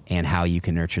and how you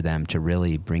can nurture them to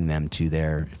really bring them to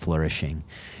their flourishing.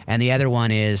 And the other one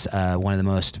is one of the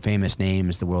most famous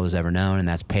names the world has ever known, and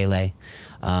that's Pele,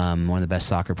 one of the best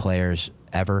soccer players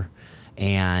ever.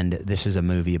 And this is a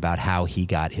movie about how he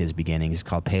got his beginnings. It's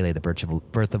called Pele, The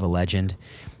Birth of a Legend.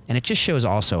 And it just shows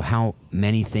also how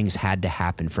many things had to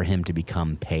happen for him to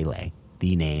become Pele,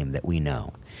 the name that we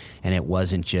know. And it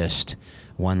wasn't just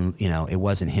it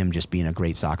wasn't him just being a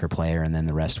great soccer player and then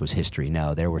the rest was history.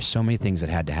 No, there were so many things that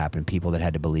had to happen, people that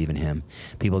had to believe in him,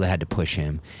 people that had to push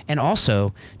him, and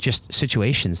also just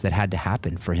situations that had to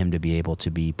happen for him to be able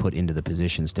to be put into the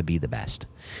positions to be the best.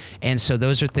 And so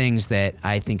those are things that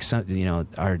I think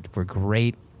were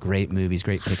great movies,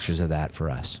 great pictures of that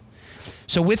for us.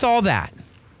 So with all that,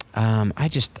 I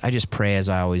just pray, as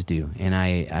I always do, and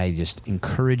I just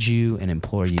encourage you and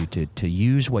implore you to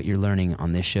use what you're learning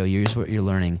on this show, use what you're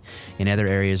learning in other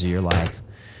areas of your life,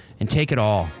 and take it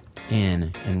all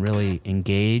in and really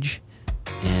engage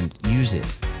and use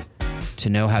it to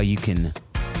know how you can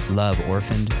love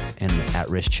orphaned and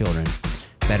at-risk children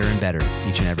better and better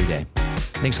each and every day.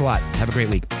 Thanks a lot. Have a great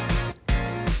week.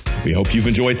 We hope you've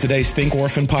enjoyed today's Think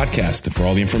Orphan podcast. For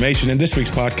all the information in this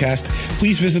week's podcast,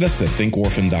 please visit us at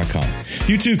thinkorphan.com.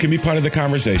 You too can be part of the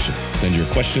conversation. Send your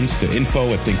questions to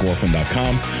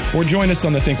info@thinkorphan.com or join us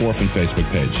on the Think Orphan Facebook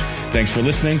page. Thanks for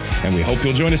listening, and we hope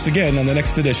you'll join us again on the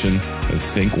next edition of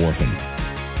Think Orphan.